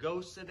tell her to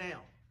go sit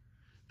down.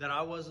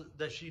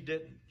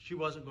 She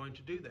wasn't going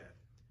to do that,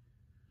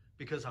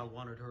 because I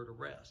wanted her to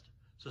rest.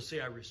 So see,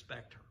 I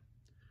respect her.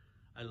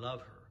 I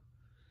love her.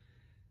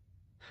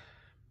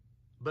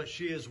 But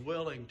she is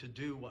willing to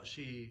do what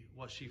she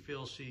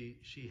feels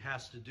she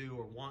has to do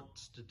or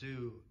wants to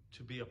do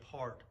to be a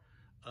part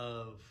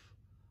of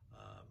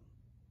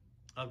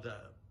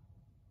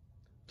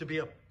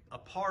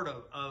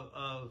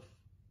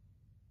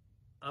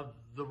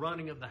the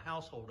running of the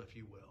household, if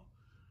you will.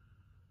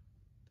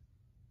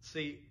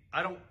 See,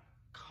 I don't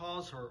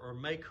cause her or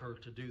make her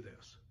to do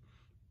this.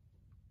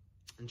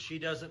 And she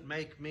doesn't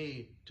make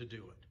me to do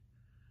it.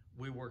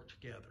 We work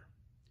together.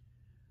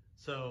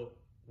 So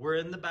we're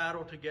in the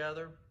battle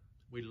together.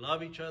 We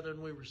love each other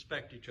and we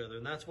respect each other.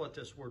 And that's what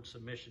this word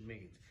submission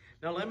means.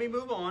 Now let me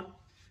move on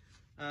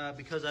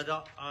because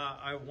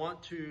I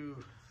want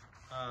to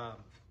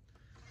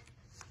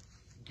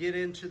get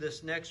into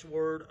this next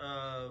word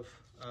of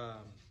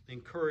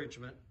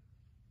encouragement.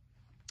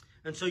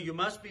 And so you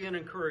must be an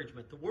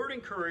encouragement. The word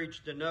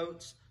encourage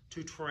denotes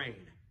to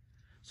train.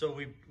 So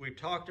we've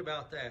talked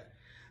about that.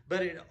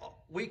 But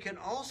we can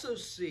also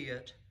see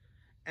it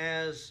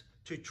as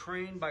to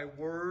train by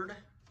word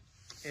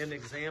and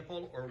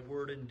example, or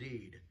word and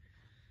deed.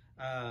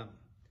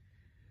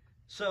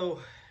 So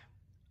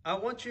I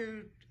want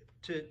you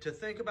to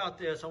think about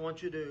this. I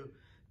want you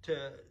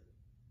to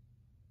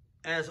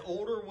as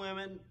older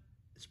women,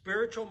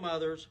 spiritual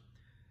mothers,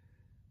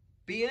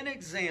 be an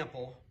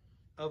example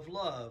of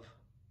love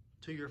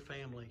to your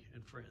family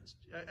and friends.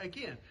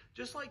 Again,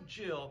 just like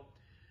Jill,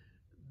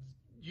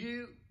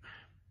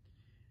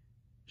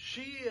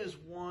 she is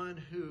one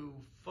who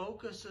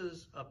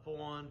focuses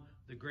upon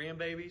the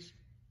grandbabies.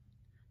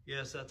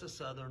 Yes, that's a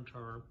Southern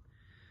term.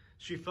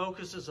 She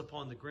focuses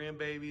upon the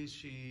grandbabies.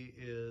 She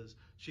is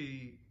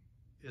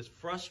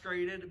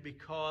frustrated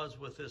because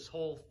with this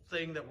whole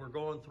thing that we're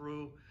going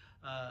through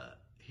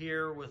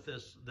here with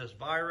this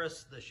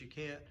virus, that she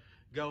can't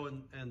go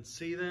and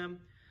see them.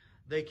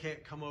 They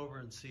can't come over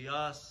and see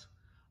us.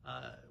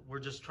 We're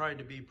just trying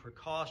to be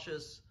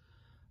precautious.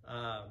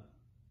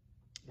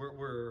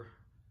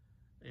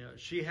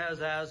 She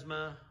has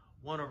asthma.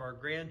 One of our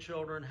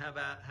grandchildren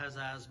has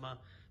asthma.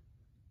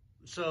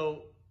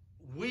 So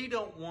we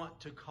don't want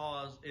to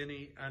cause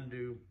any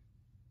undue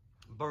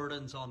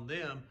burdens on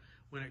them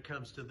when it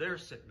comes to their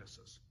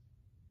sicknesses.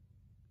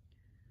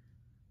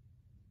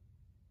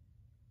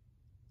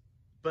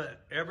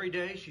 But every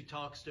day she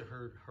talks to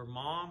her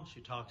mom,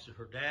 she talks to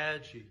her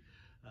dad,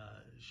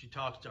 she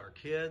talks to our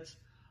kids.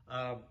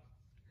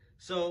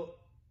 So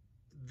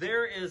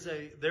there is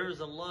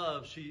a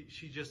love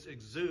she just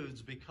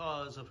exudes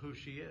because of who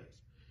she is.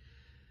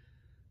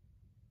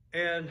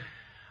 And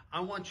I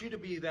want you to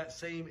be that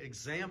same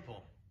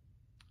example,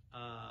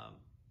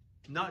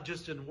 not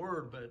just in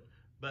word,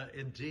 but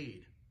in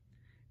deed.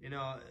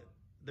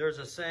 There's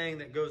a saying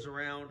that goes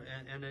around,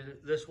 and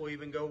this will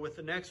even go with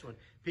the next one.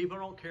 People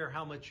don't care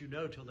how much you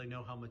know till they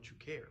know how much you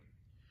care.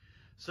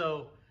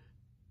 So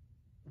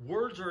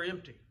words are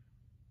empty.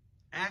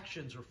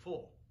 Actions are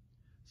full.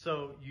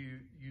 So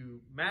you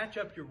match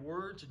up your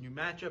words and you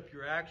match up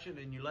your action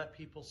and you let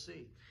people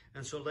see.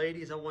 And so,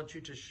 ladies, I want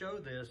you to show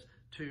this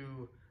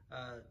to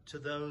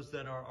those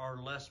that are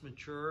less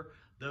mature,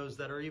 those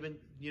that are even,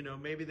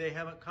 maybe they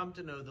haven't come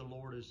to know the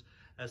Lord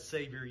as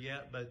Savior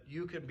yet, but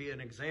you can be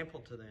an example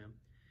to them.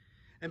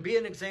 And be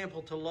an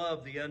example to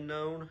love the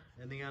unknown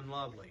and the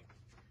unlovely.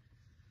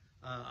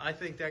 I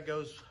think that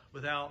goes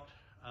without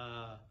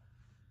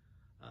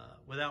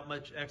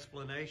much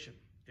explanation,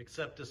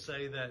 except to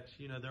say that,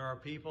 there are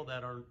people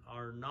that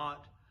are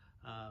not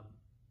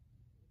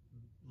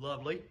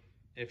lovely,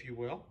 if you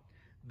will.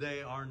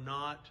 They are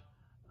not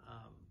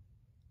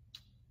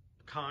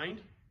kind,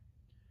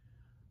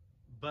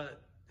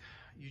 but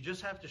you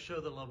just have to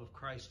show the love of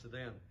Christ to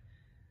them.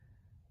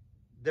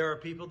 There are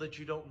people that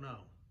you don't know,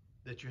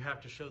 that you have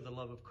to show the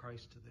love of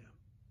Christ to them.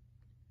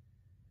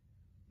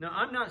 Now,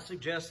 I'm not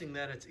suggesting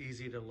that it's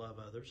easy to love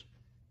others,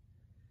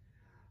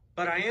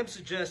 but I am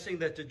suggesting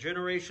that the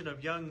generation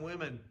of young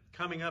women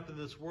coming up in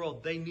this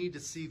world, they need to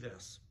see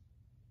this.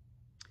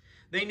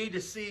 They need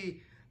to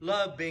see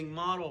love being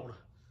modeled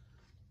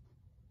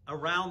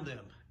around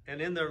them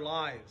and in their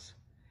lives.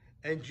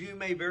 And you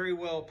may very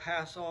well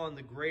pass on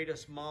the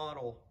greatest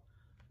model,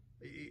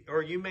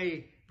 or you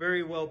may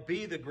very well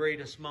be the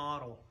greatest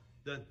model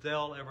that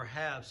they'll ever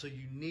have. So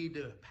you need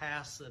to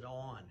pass it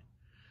on.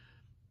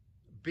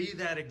 Be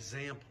that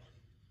example.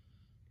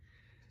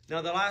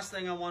 Now, the last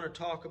thing I want to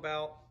talk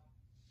about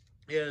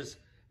is,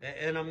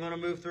 and I'm going to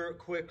move through it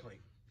quickly,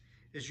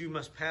 is you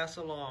must pass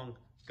along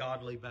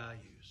godly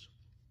values.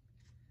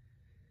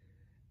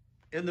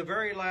 In the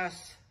very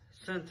last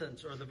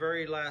sentence, or the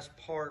very last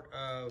part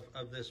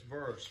of this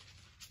verse,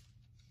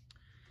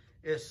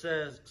 it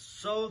says,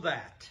 so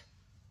that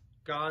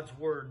God's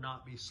word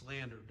not be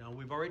slandered. Now,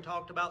 we've already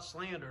talked about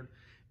slandered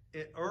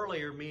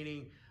earlier,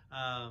 meaning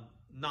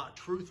not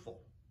truthful.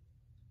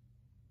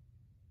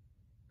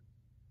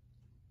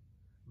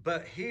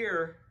 But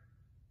here,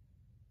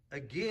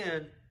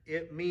 again,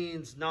 it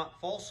means not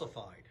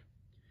falsified.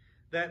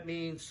 That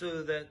means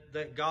so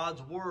that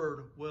God's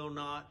word will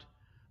not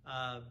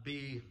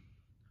be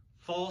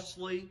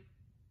falsely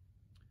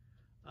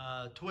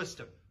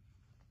twisted.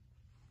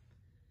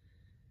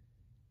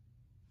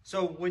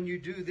 So when you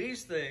do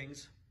these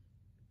things,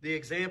 the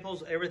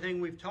examples,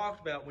 everything we've talked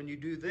about, when you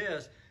do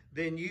this,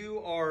 then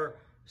you are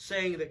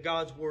saying that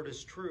God's word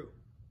is true.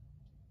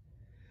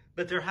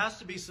 But there has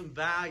to be some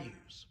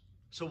values.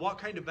 So what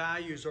kind of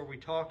values are we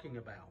talking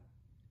about?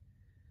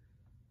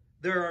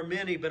 There are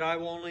many, but I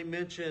will only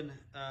mention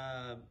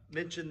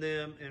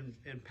them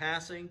in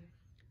passing.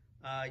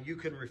 You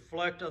can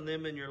reflect on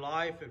them in your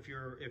life. If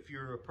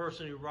you're a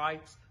person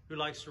who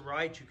likes to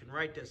write, you can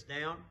write this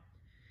down.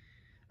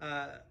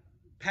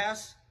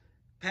 Pass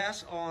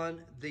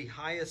on the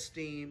high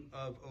esteem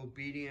of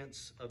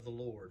obedience of the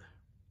Lord.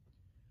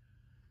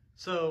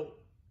 So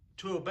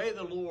to obey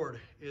the Lord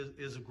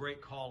is a great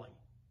calling.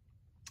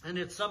 And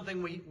it's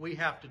something we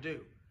have to do.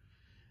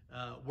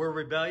 We're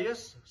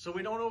rebellious, so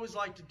we don't always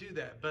like to do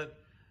that. But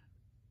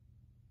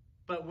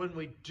when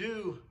we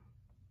do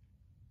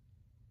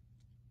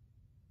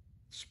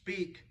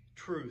speak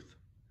truth,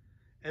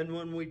 and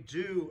when we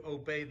do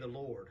obey the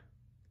Lord,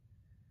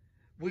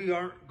 we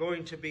aren't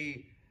going to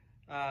be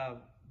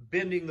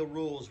bending the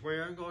rules. We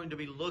aren't going to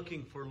be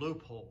looking for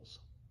loopholes.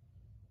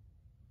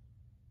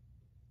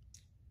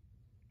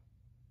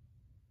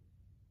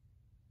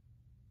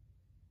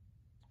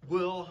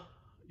 Will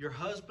your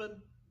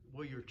husband,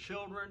 will your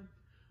children,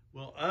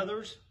 will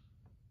others,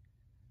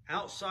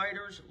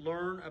 outsiders,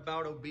 learn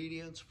about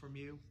obedience from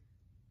you?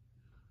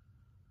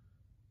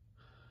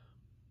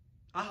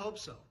 I hope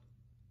so.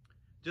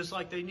 Just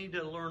like they need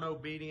to learn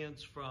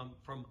obedience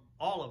from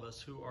all of us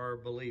who are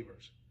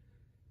believers.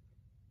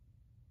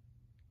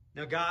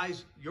 Now,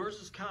 guys,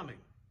 yours is coming.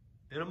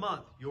 In a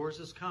month, yours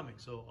is coming.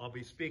 So I'll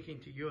be speaking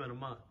to you in a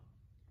month.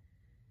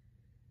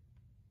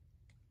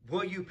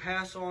 Will you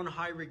pass on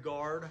high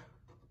regard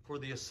for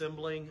the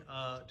assembling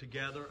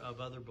together of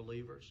other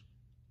believers?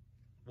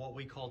 What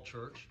we call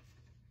church.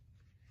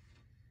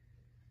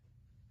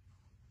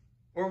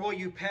 Or will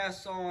you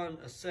pass on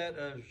a set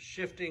of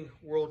shifting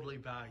worldly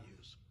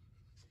values?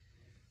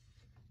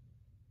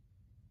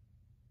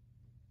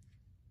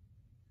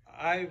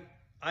 I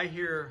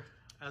hear,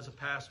 as a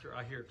pastor,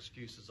 I hear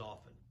excuses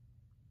often.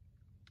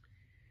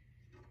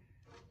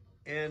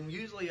 And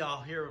usually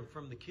I'll hear them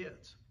from the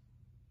kids.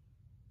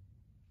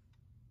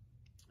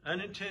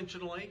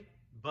 Unintentionally,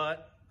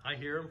 but I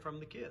hear them from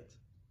the kids.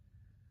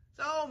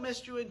 So, oh,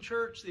 missed you in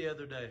church the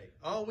other day.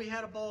 Oh, we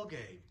had a ball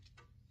game.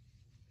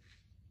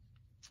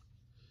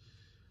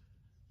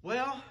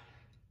 Well,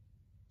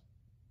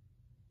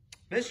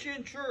 missed you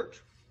in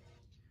church.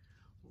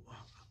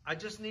 I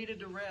just needed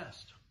to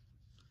rest.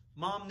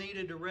 Mom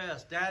needed to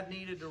rest. Dad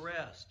needed to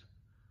rest.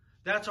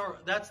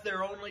 That's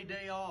their only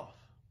day off.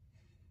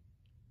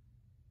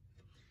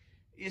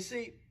 You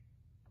see,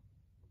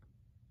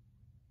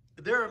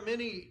 there are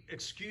many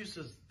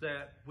excuses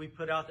that we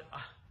put out there.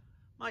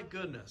 My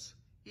goodness,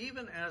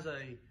 even as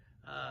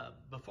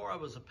before I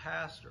was a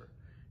pastor,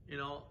 you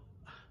know,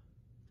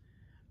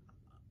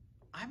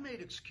 I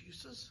made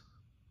excuses.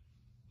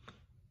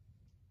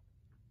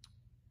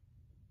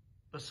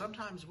 But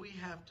sometimes we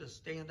have to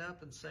stand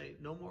up and say,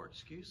 no more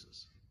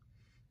excuses.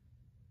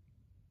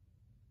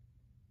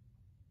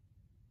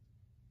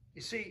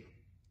 You see,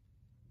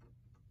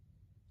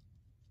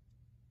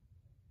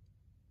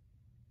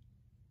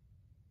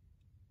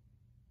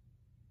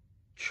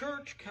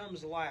 church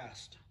comes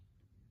last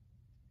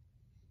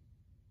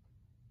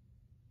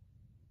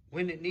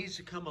when it needs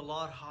to come a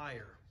lot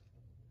higher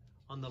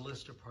on the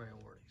list of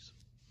priorities.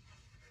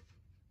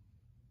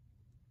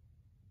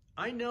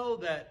 I know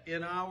that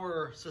in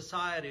our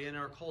society, in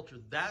our culture,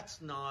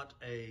 that's not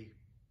a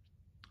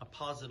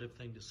positive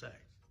thing to say.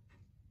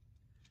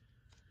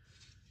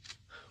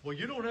 Well,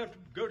 you don't have to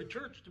go to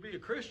church to be a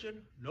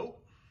Christian.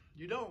 Nope,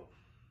 you don't.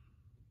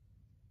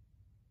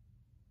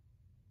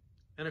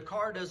 And a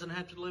car doesn't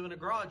have to live in a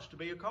garage to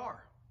be a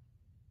car.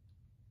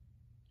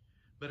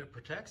 But it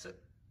protects it.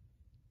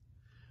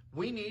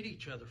 We need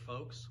each other,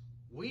 folks.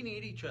 We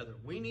need each other.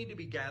 We need to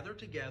be gathered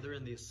together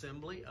in the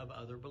assembly of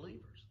other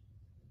believers.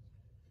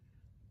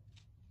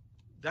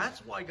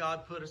 That's why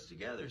God put us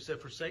together. He said,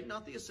 forsake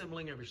not the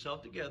assembling of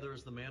yourself together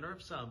as the manner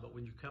of some, but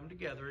when you come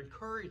together,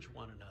 encourage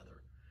one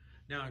another.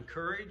 Now,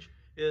 encourage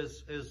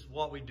is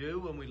what we do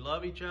when we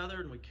love each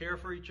other and we care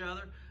for each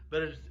other,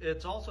 but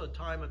it's also a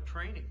time of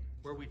training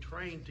where we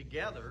train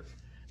together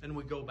and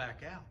we go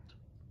back out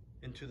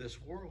into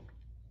this world.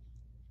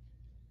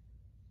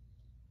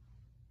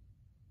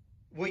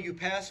 Will you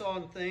pass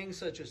on things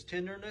such as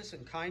tenderness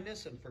and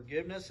kindness and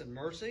forgiveness and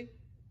mercy?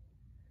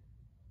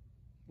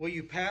 Will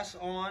you pass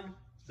on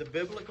the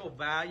biblical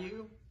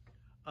value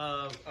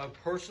of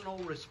personal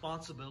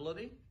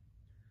responsibility?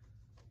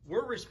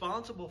 We're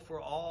responsible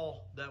for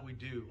all that we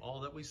do,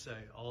 all that we say,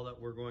 all that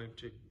we're going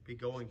to be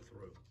going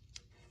through.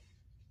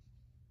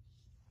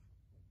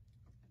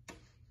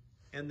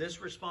 And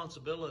this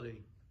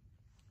responsibility,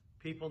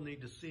 people need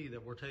to see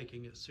that we're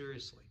taking it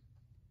seriously.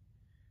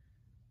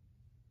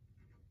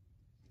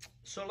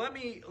 So let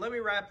me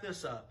wrap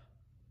this up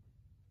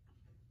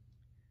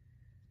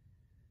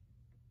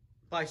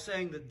by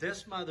saying that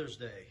this Mother's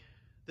Day,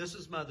 this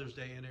is Mother's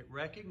Day, and it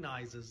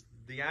recognizes,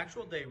 the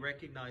actual day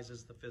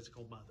recognizes the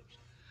physical mothers.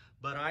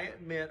 But I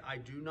admit I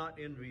do not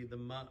envy the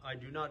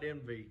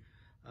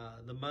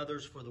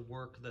mothers for the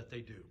work that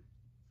they do.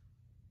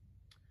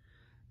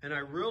 And I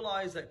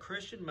realize that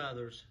Christian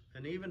mothers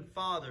and even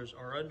fathers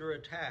are under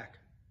attack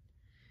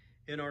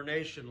in our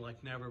nation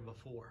like never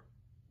before.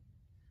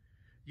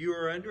 You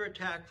are under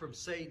attack from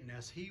Satan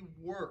as he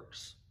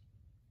works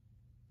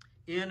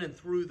in and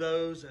through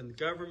those in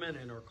government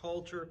and our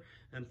culture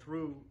and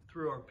through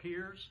our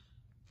peers.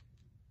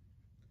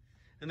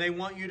 And they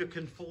want you to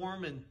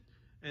conform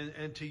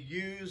and to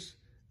use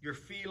your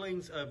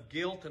feelings of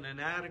guilt and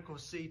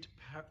inadequacy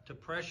to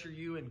pressure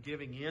you in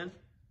giving in.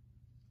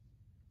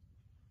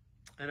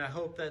 And I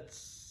hope that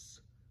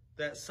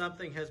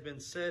something has been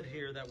said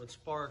here that would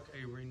spark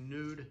a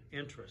renewed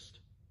interest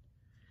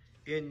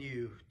in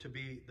you to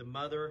be the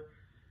mother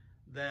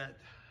that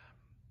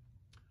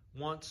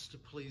wants to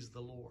please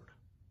the Lord.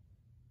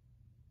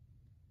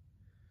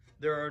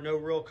 There are no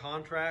real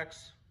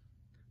contracts,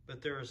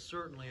 but there is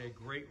certainly a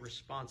great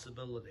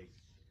responsibility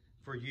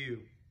for you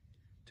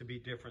to be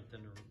different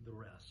than the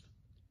rest.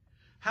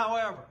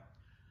 However,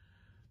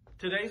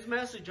 today's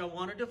message, I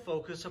wanted to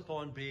focus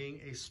upon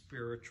being a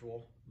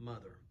spiritual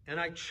mother. And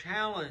I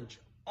challenge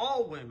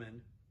all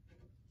women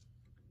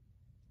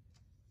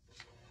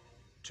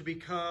to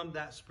become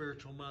that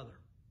spiritual mother.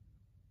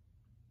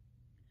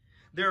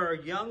 There are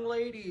young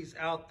ladies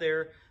out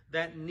there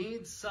that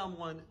need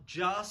someone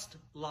just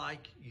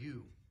like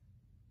you.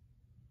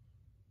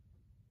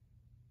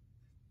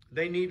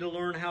 They need to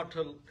learn how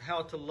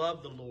to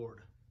love the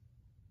Lord.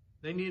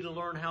 They need to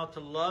learn how to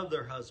love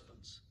their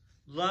husbands,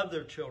 love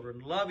their children,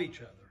 love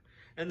each other.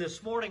 And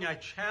this morning I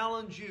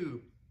challenge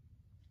you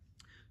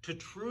to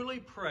truly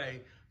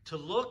pray, to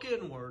look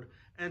inward,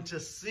 and to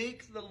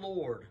seek the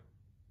Lord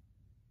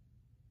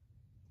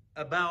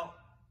about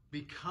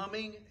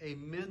becoming a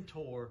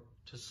mentor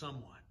to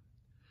someone.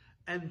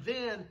 and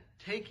then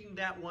taking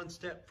that one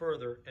step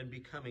further and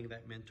becoming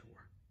that mentor.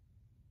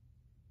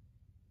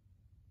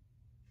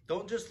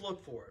 Don't just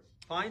look for it.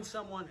 Find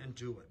someone and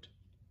do it.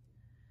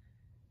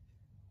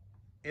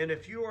 And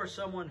if you are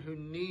someone who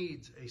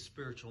needs a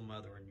spiritual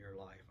mother in your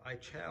life, I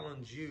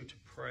challenge you to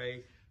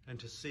pray and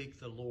to seek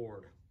the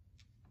Lord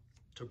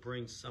to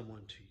bring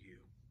someone to you.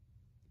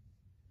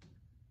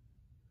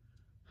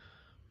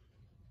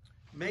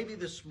 Maybe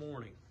this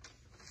morning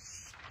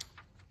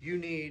you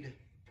need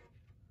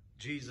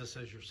Jesus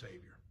as your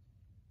Savior.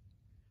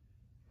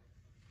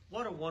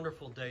 What a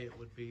wonderful day it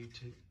would be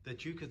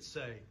that you could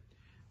say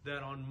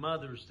that on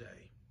Mother's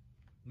Day,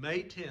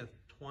 May 10th,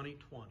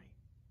 2020,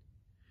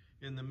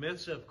 in the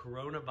midst of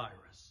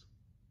coronavirus,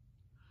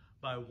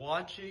 by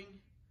watching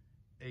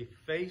a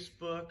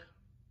Facebook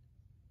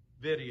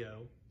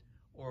video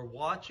or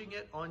watching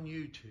it on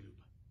YouTube,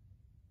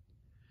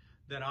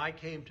 that I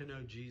came to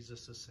know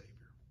Jesus as Savior.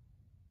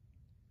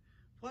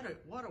 What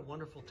a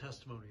wonderful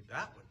testimony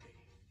that would be.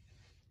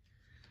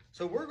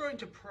 So we're going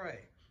to pray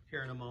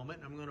here in a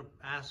moment. I'm going to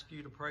ask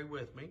you to pray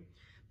with me.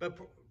 But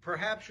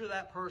perhaps you're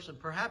that person.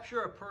 Perhaps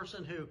you're a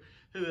person who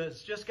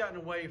has just gotten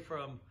away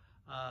from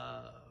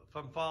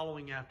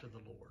following after the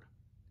Lord.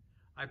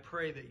 I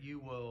pray that you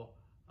will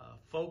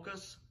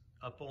focus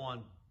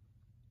upon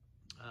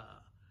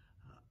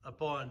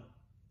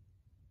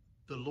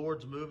the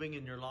Lord's moving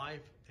in your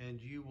life, and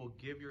you will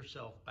give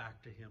yourself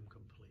back to Him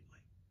completely.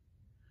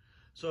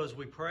 So as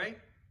we pray,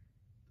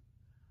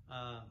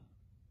 I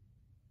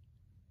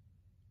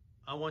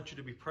want you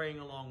to be praying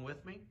along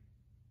with me.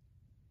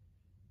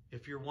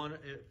 If you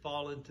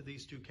fall into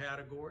these two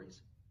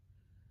categories.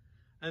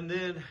 And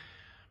then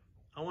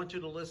I want you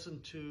to listen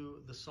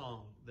to the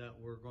song that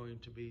we're going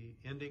to be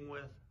ending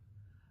with,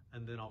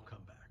 and then I'll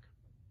come back.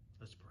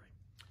 Let's pray.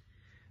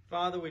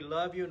 Father, we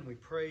love you and we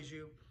praise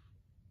you.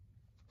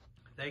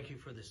 Thank you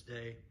for this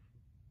day.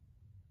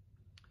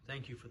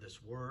 Thank you for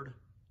this word.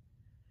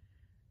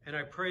 And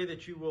I pray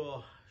that you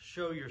will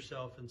show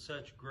yourself in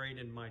such great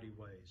and mighty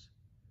ways.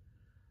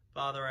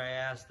 Father, I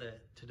ask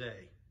that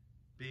today,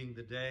 being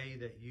the day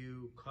that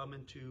you come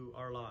into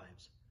our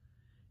lives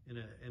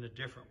in a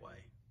different way,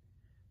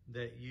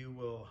 that you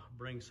will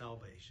bring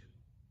salvation.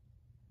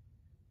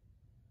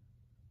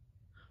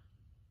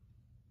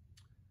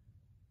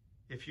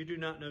 If you do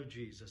not know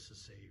Jesus as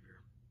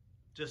Savior,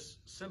 just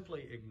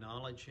simply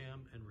acknowledge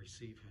Him and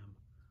receive Him.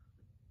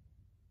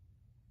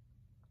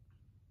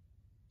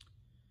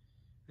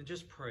 And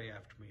just pray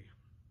after me.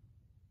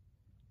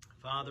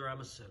 Father, I'm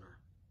a sinner,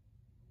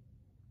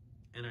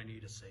 and I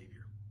need a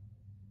Savior.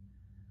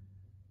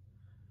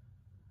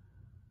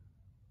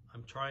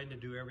 I'm trying to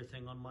do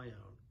everything on my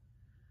own,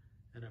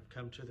 and I've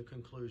come to the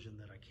conclusion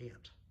that I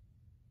can't.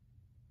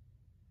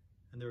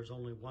 And there's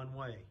only one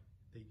way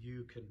that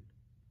you can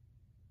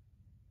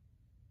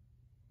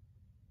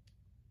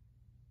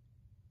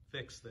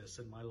fix this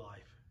in my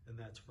life, and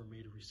that's for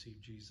me to receive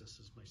Jesus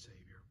as my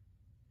Savior.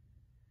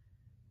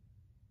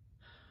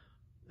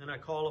 And I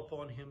call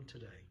upon Him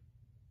today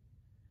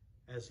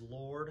as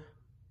Lord,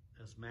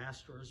 as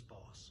Master, as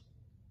Boss.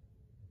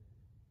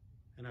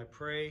 And I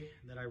pray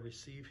that I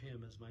receive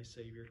Him as my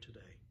Savior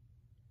today,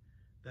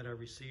 that I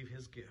receive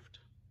His gift.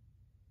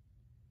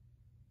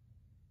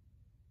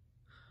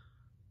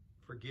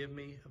 Forgive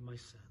me of my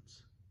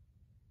sins,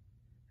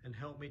 and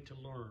help me to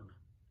learn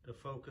to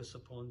focus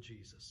upon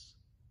Jesus,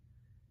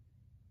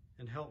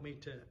 and help me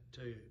to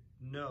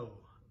know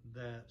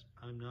that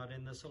I'm not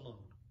in this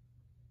alone,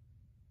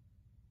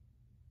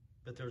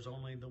 but there's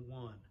only the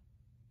one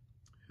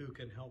who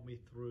can help me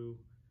through,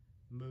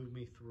 move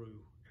me through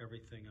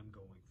everything I'm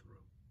going through,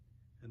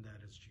 and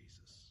that is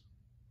Jesus.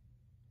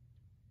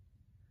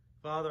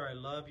 Father, I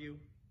love you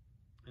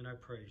and I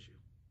praise you,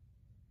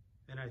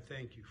 and I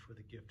thank you for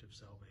the gift of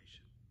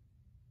salvation.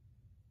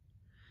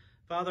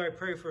 Father, I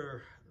pray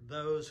for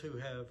those who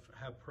have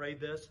prayed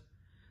this,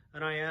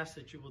 and I ask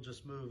that you will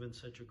just move in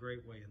such a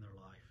great way in their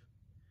life,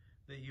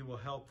 that you will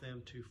help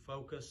them to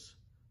focus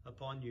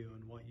upon you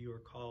and what you are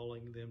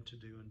calling them to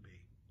do and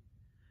be.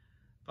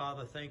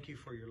 Father, thank you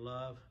for your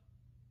love,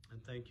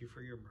 and thank you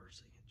for your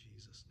mercy. In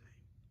Jesus' name,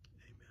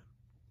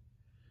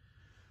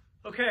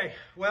 amen. Okay,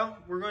 well,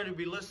 we're going to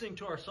be listening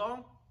to our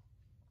song,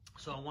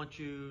 so I want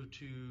you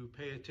to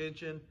pay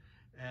attention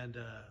and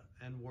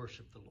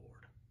worship the Lord.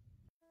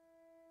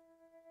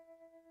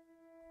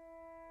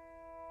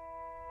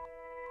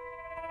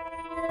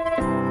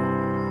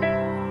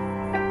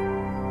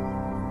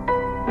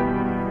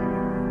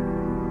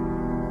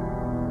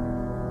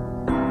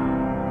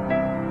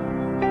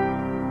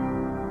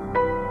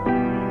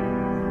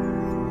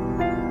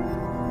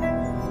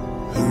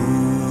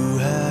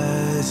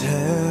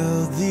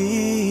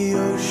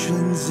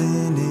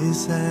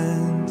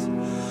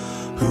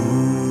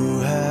 Who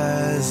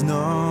has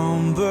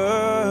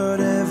numbered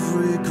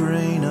every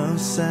grain of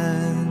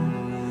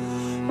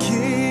sand?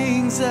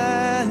 Kings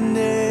and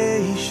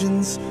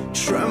nations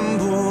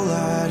tremble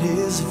at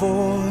his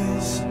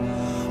voice.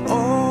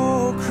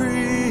 All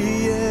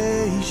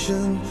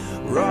creation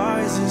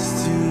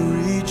rises to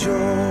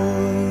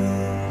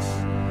rejoice.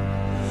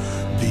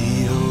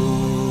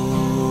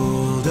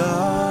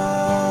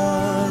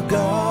 our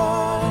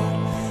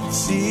God,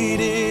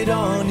 seated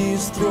on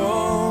his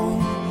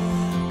throne.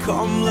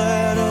 Come,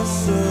 let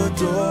us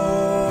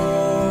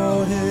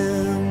adore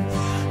him.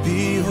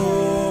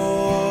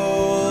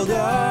 Behold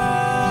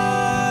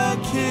our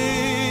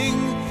King,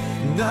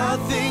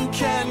 nothing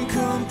can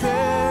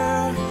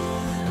compare.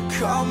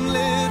 Come,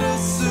 let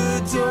us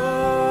adore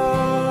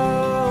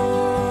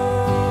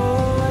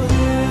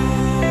him.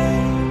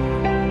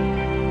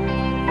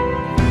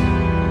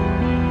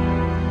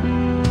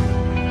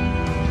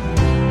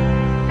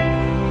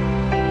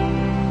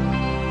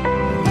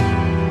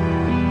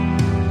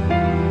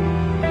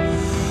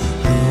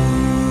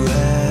 Who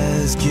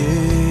has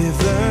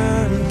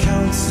given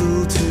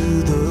counsel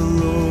to the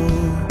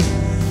Lord?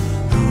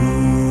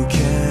 Who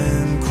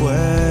can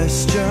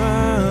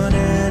question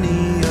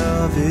any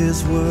of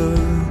his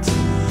words?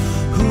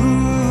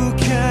 Who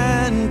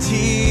can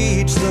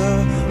teach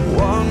the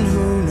one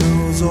who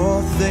knows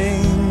all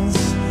things?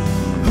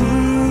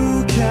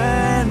 Who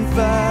can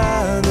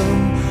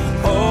fathom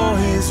all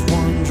his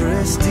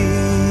wondrous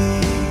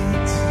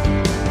deeds?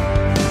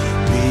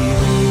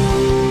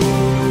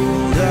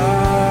 Behold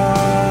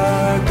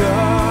our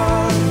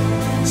God,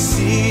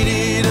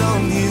 seated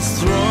on his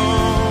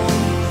throne.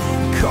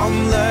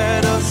 Come,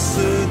 let us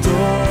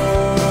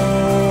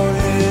adore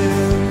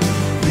him.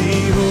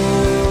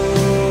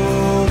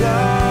 Behold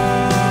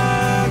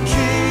our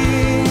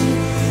King,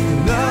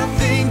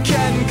 nothing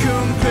can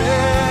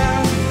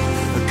compare.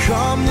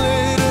 Come,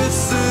 let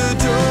us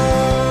adore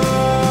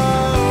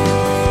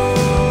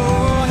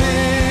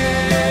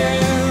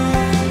him.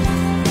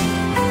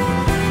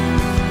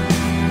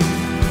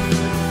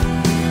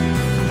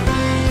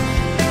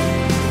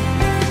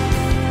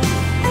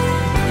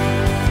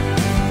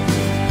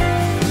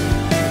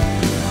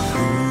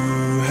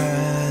 Who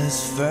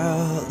has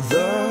felt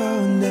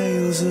the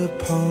nails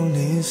upon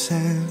his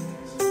hands,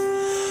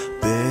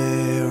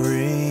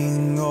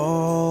 bearing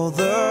all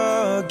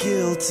the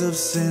guilt of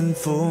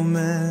sinful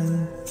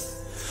men?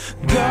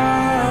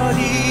 God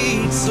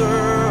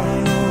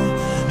eternal,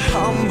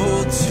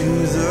 humble to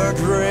the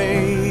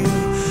grave,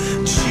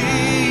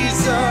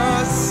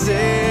 Jesus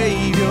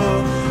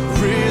Savior,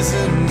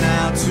 risen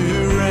now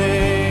to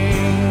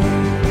reign.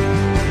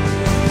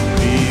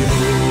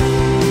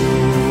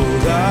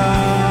 Behold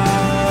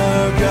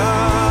our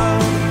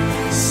God,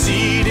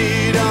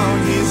 seated on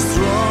his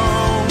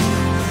throne.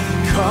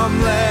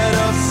 Come, let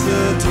us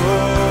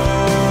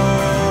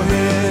adore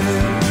him.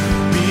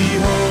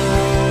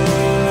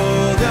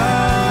 Behold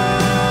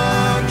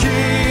our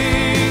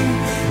King,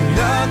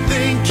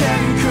 nothing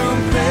can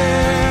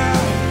compare.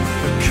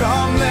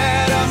 Come,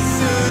 let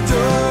us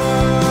adore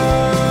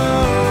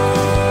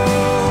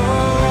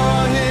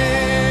him.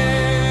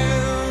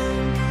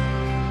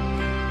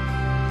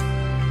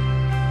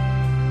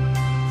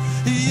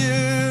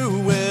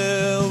 You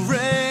will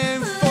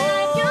reign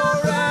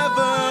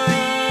forever.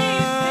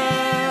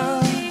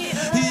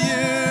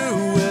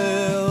 You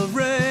will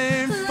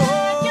reign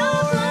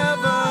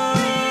forever.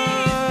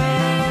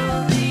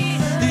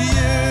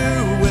 You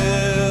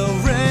will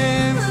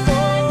reign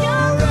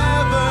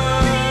forever.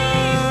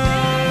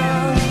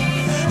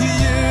 You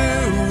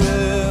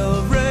will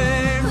reign forever. You will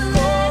reign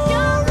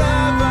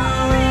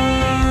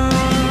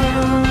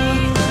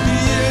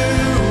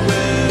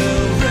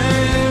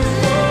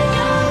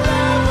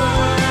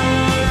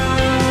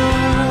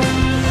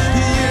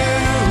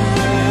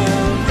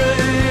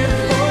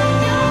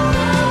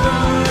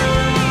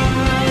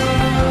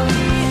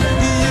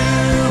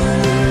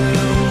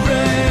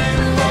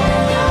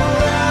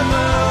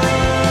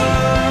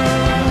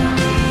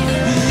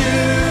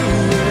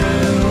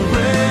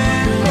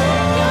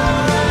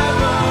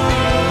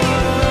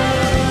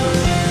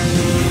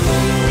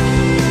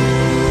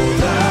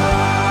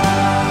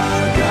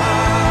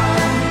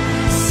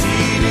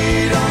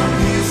seated on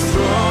his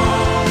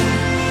throne.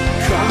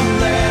 Come,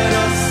 let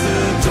us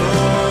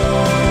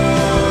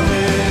adore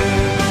him.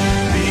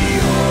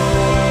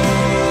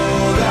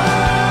 Behold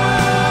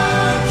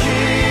our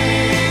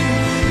King,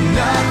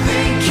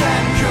 nothing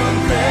can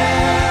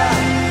compare.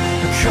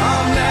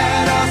 Come,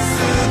 let us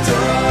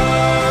adore.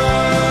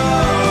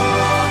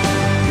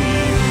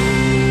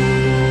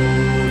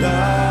 Behold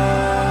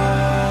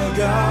our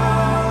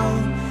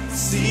God,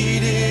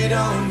 seated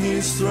on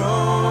his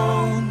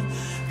throne.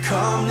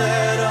 Come,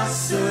 let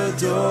us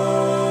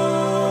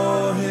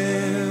adore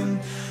him.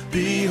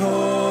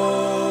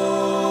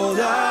 Behold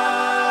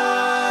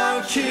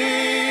our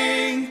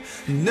King,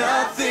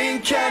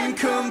 nothing can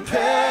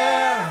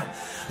compare.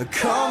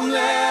 Come,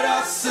 let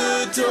us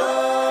adore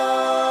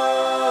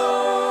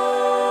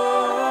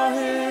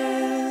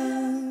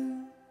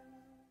him.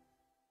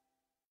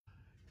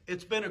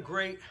 It's been a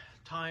great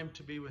time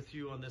to be with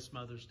you on this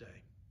Mother's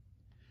Day.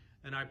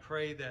 And I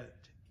pray that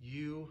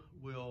you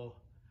will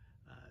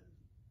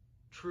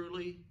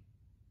truly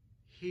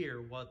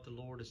hear what the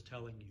Lord is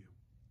telling you.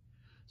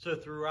 So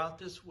throughout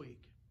this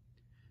week,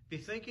 be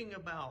thinking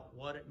about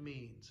what it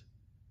means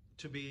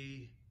to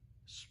be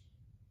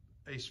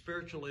a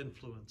spiritual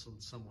influence on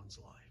someone's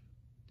life.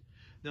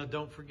 Now,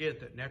 don't forget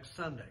that next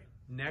Sunday,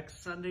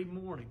 next Sunday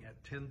morning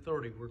at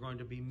 10:30, we're going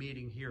to be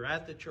meeting here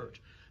at the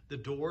church. The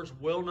doors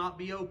will not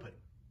be open.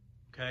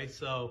 Okay,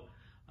 so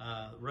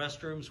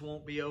restrooms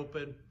won't be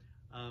open.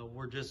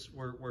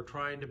 We're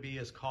trying to be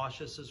as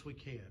cautious as we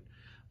can.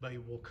 But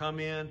we'll come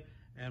in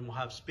and we'll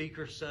have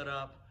speakers set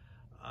up.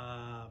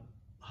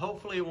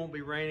 Hopefully it won't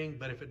be raining,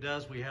 but if it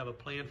does, we have a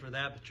plan for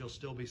that, but you'll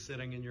still be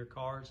sitting in your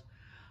cars.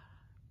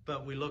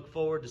 But we look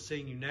forward to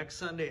seeing you next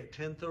Sunday at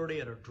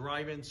 10:30 at our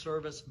drive-in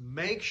service.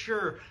 Make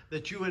sure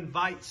that you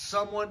invite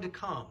someone to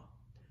come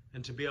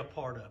and to be a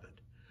part of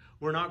it.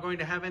 We're not going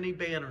to have any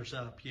banners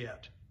up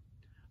yet,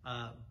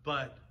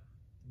 but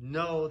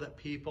know that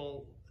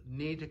people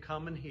need to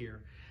come and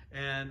hear.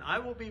 And I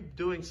will be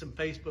doing some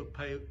Facebook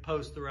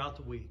posts throughout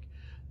the week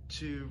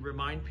to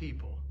remind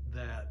people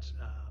that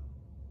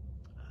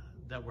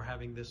that we're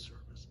having this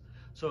service.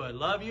 So I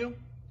love you.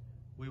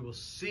 We will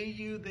see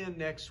you then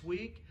next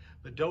week.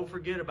 But don't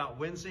forget about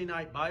Wednesday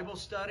night Bible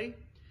study.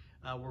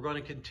 We're going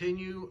to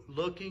continue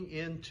looking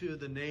into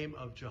the name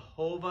of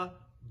Jehovah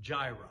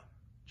Jireh.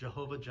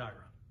 Jehovah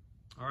Jireh.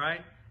 All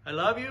right? I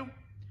love you.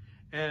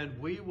 And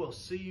we will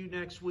see you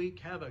next week.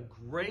 Have a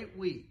great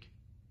week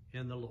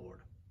in the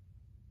Lord.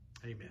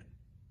 Amen.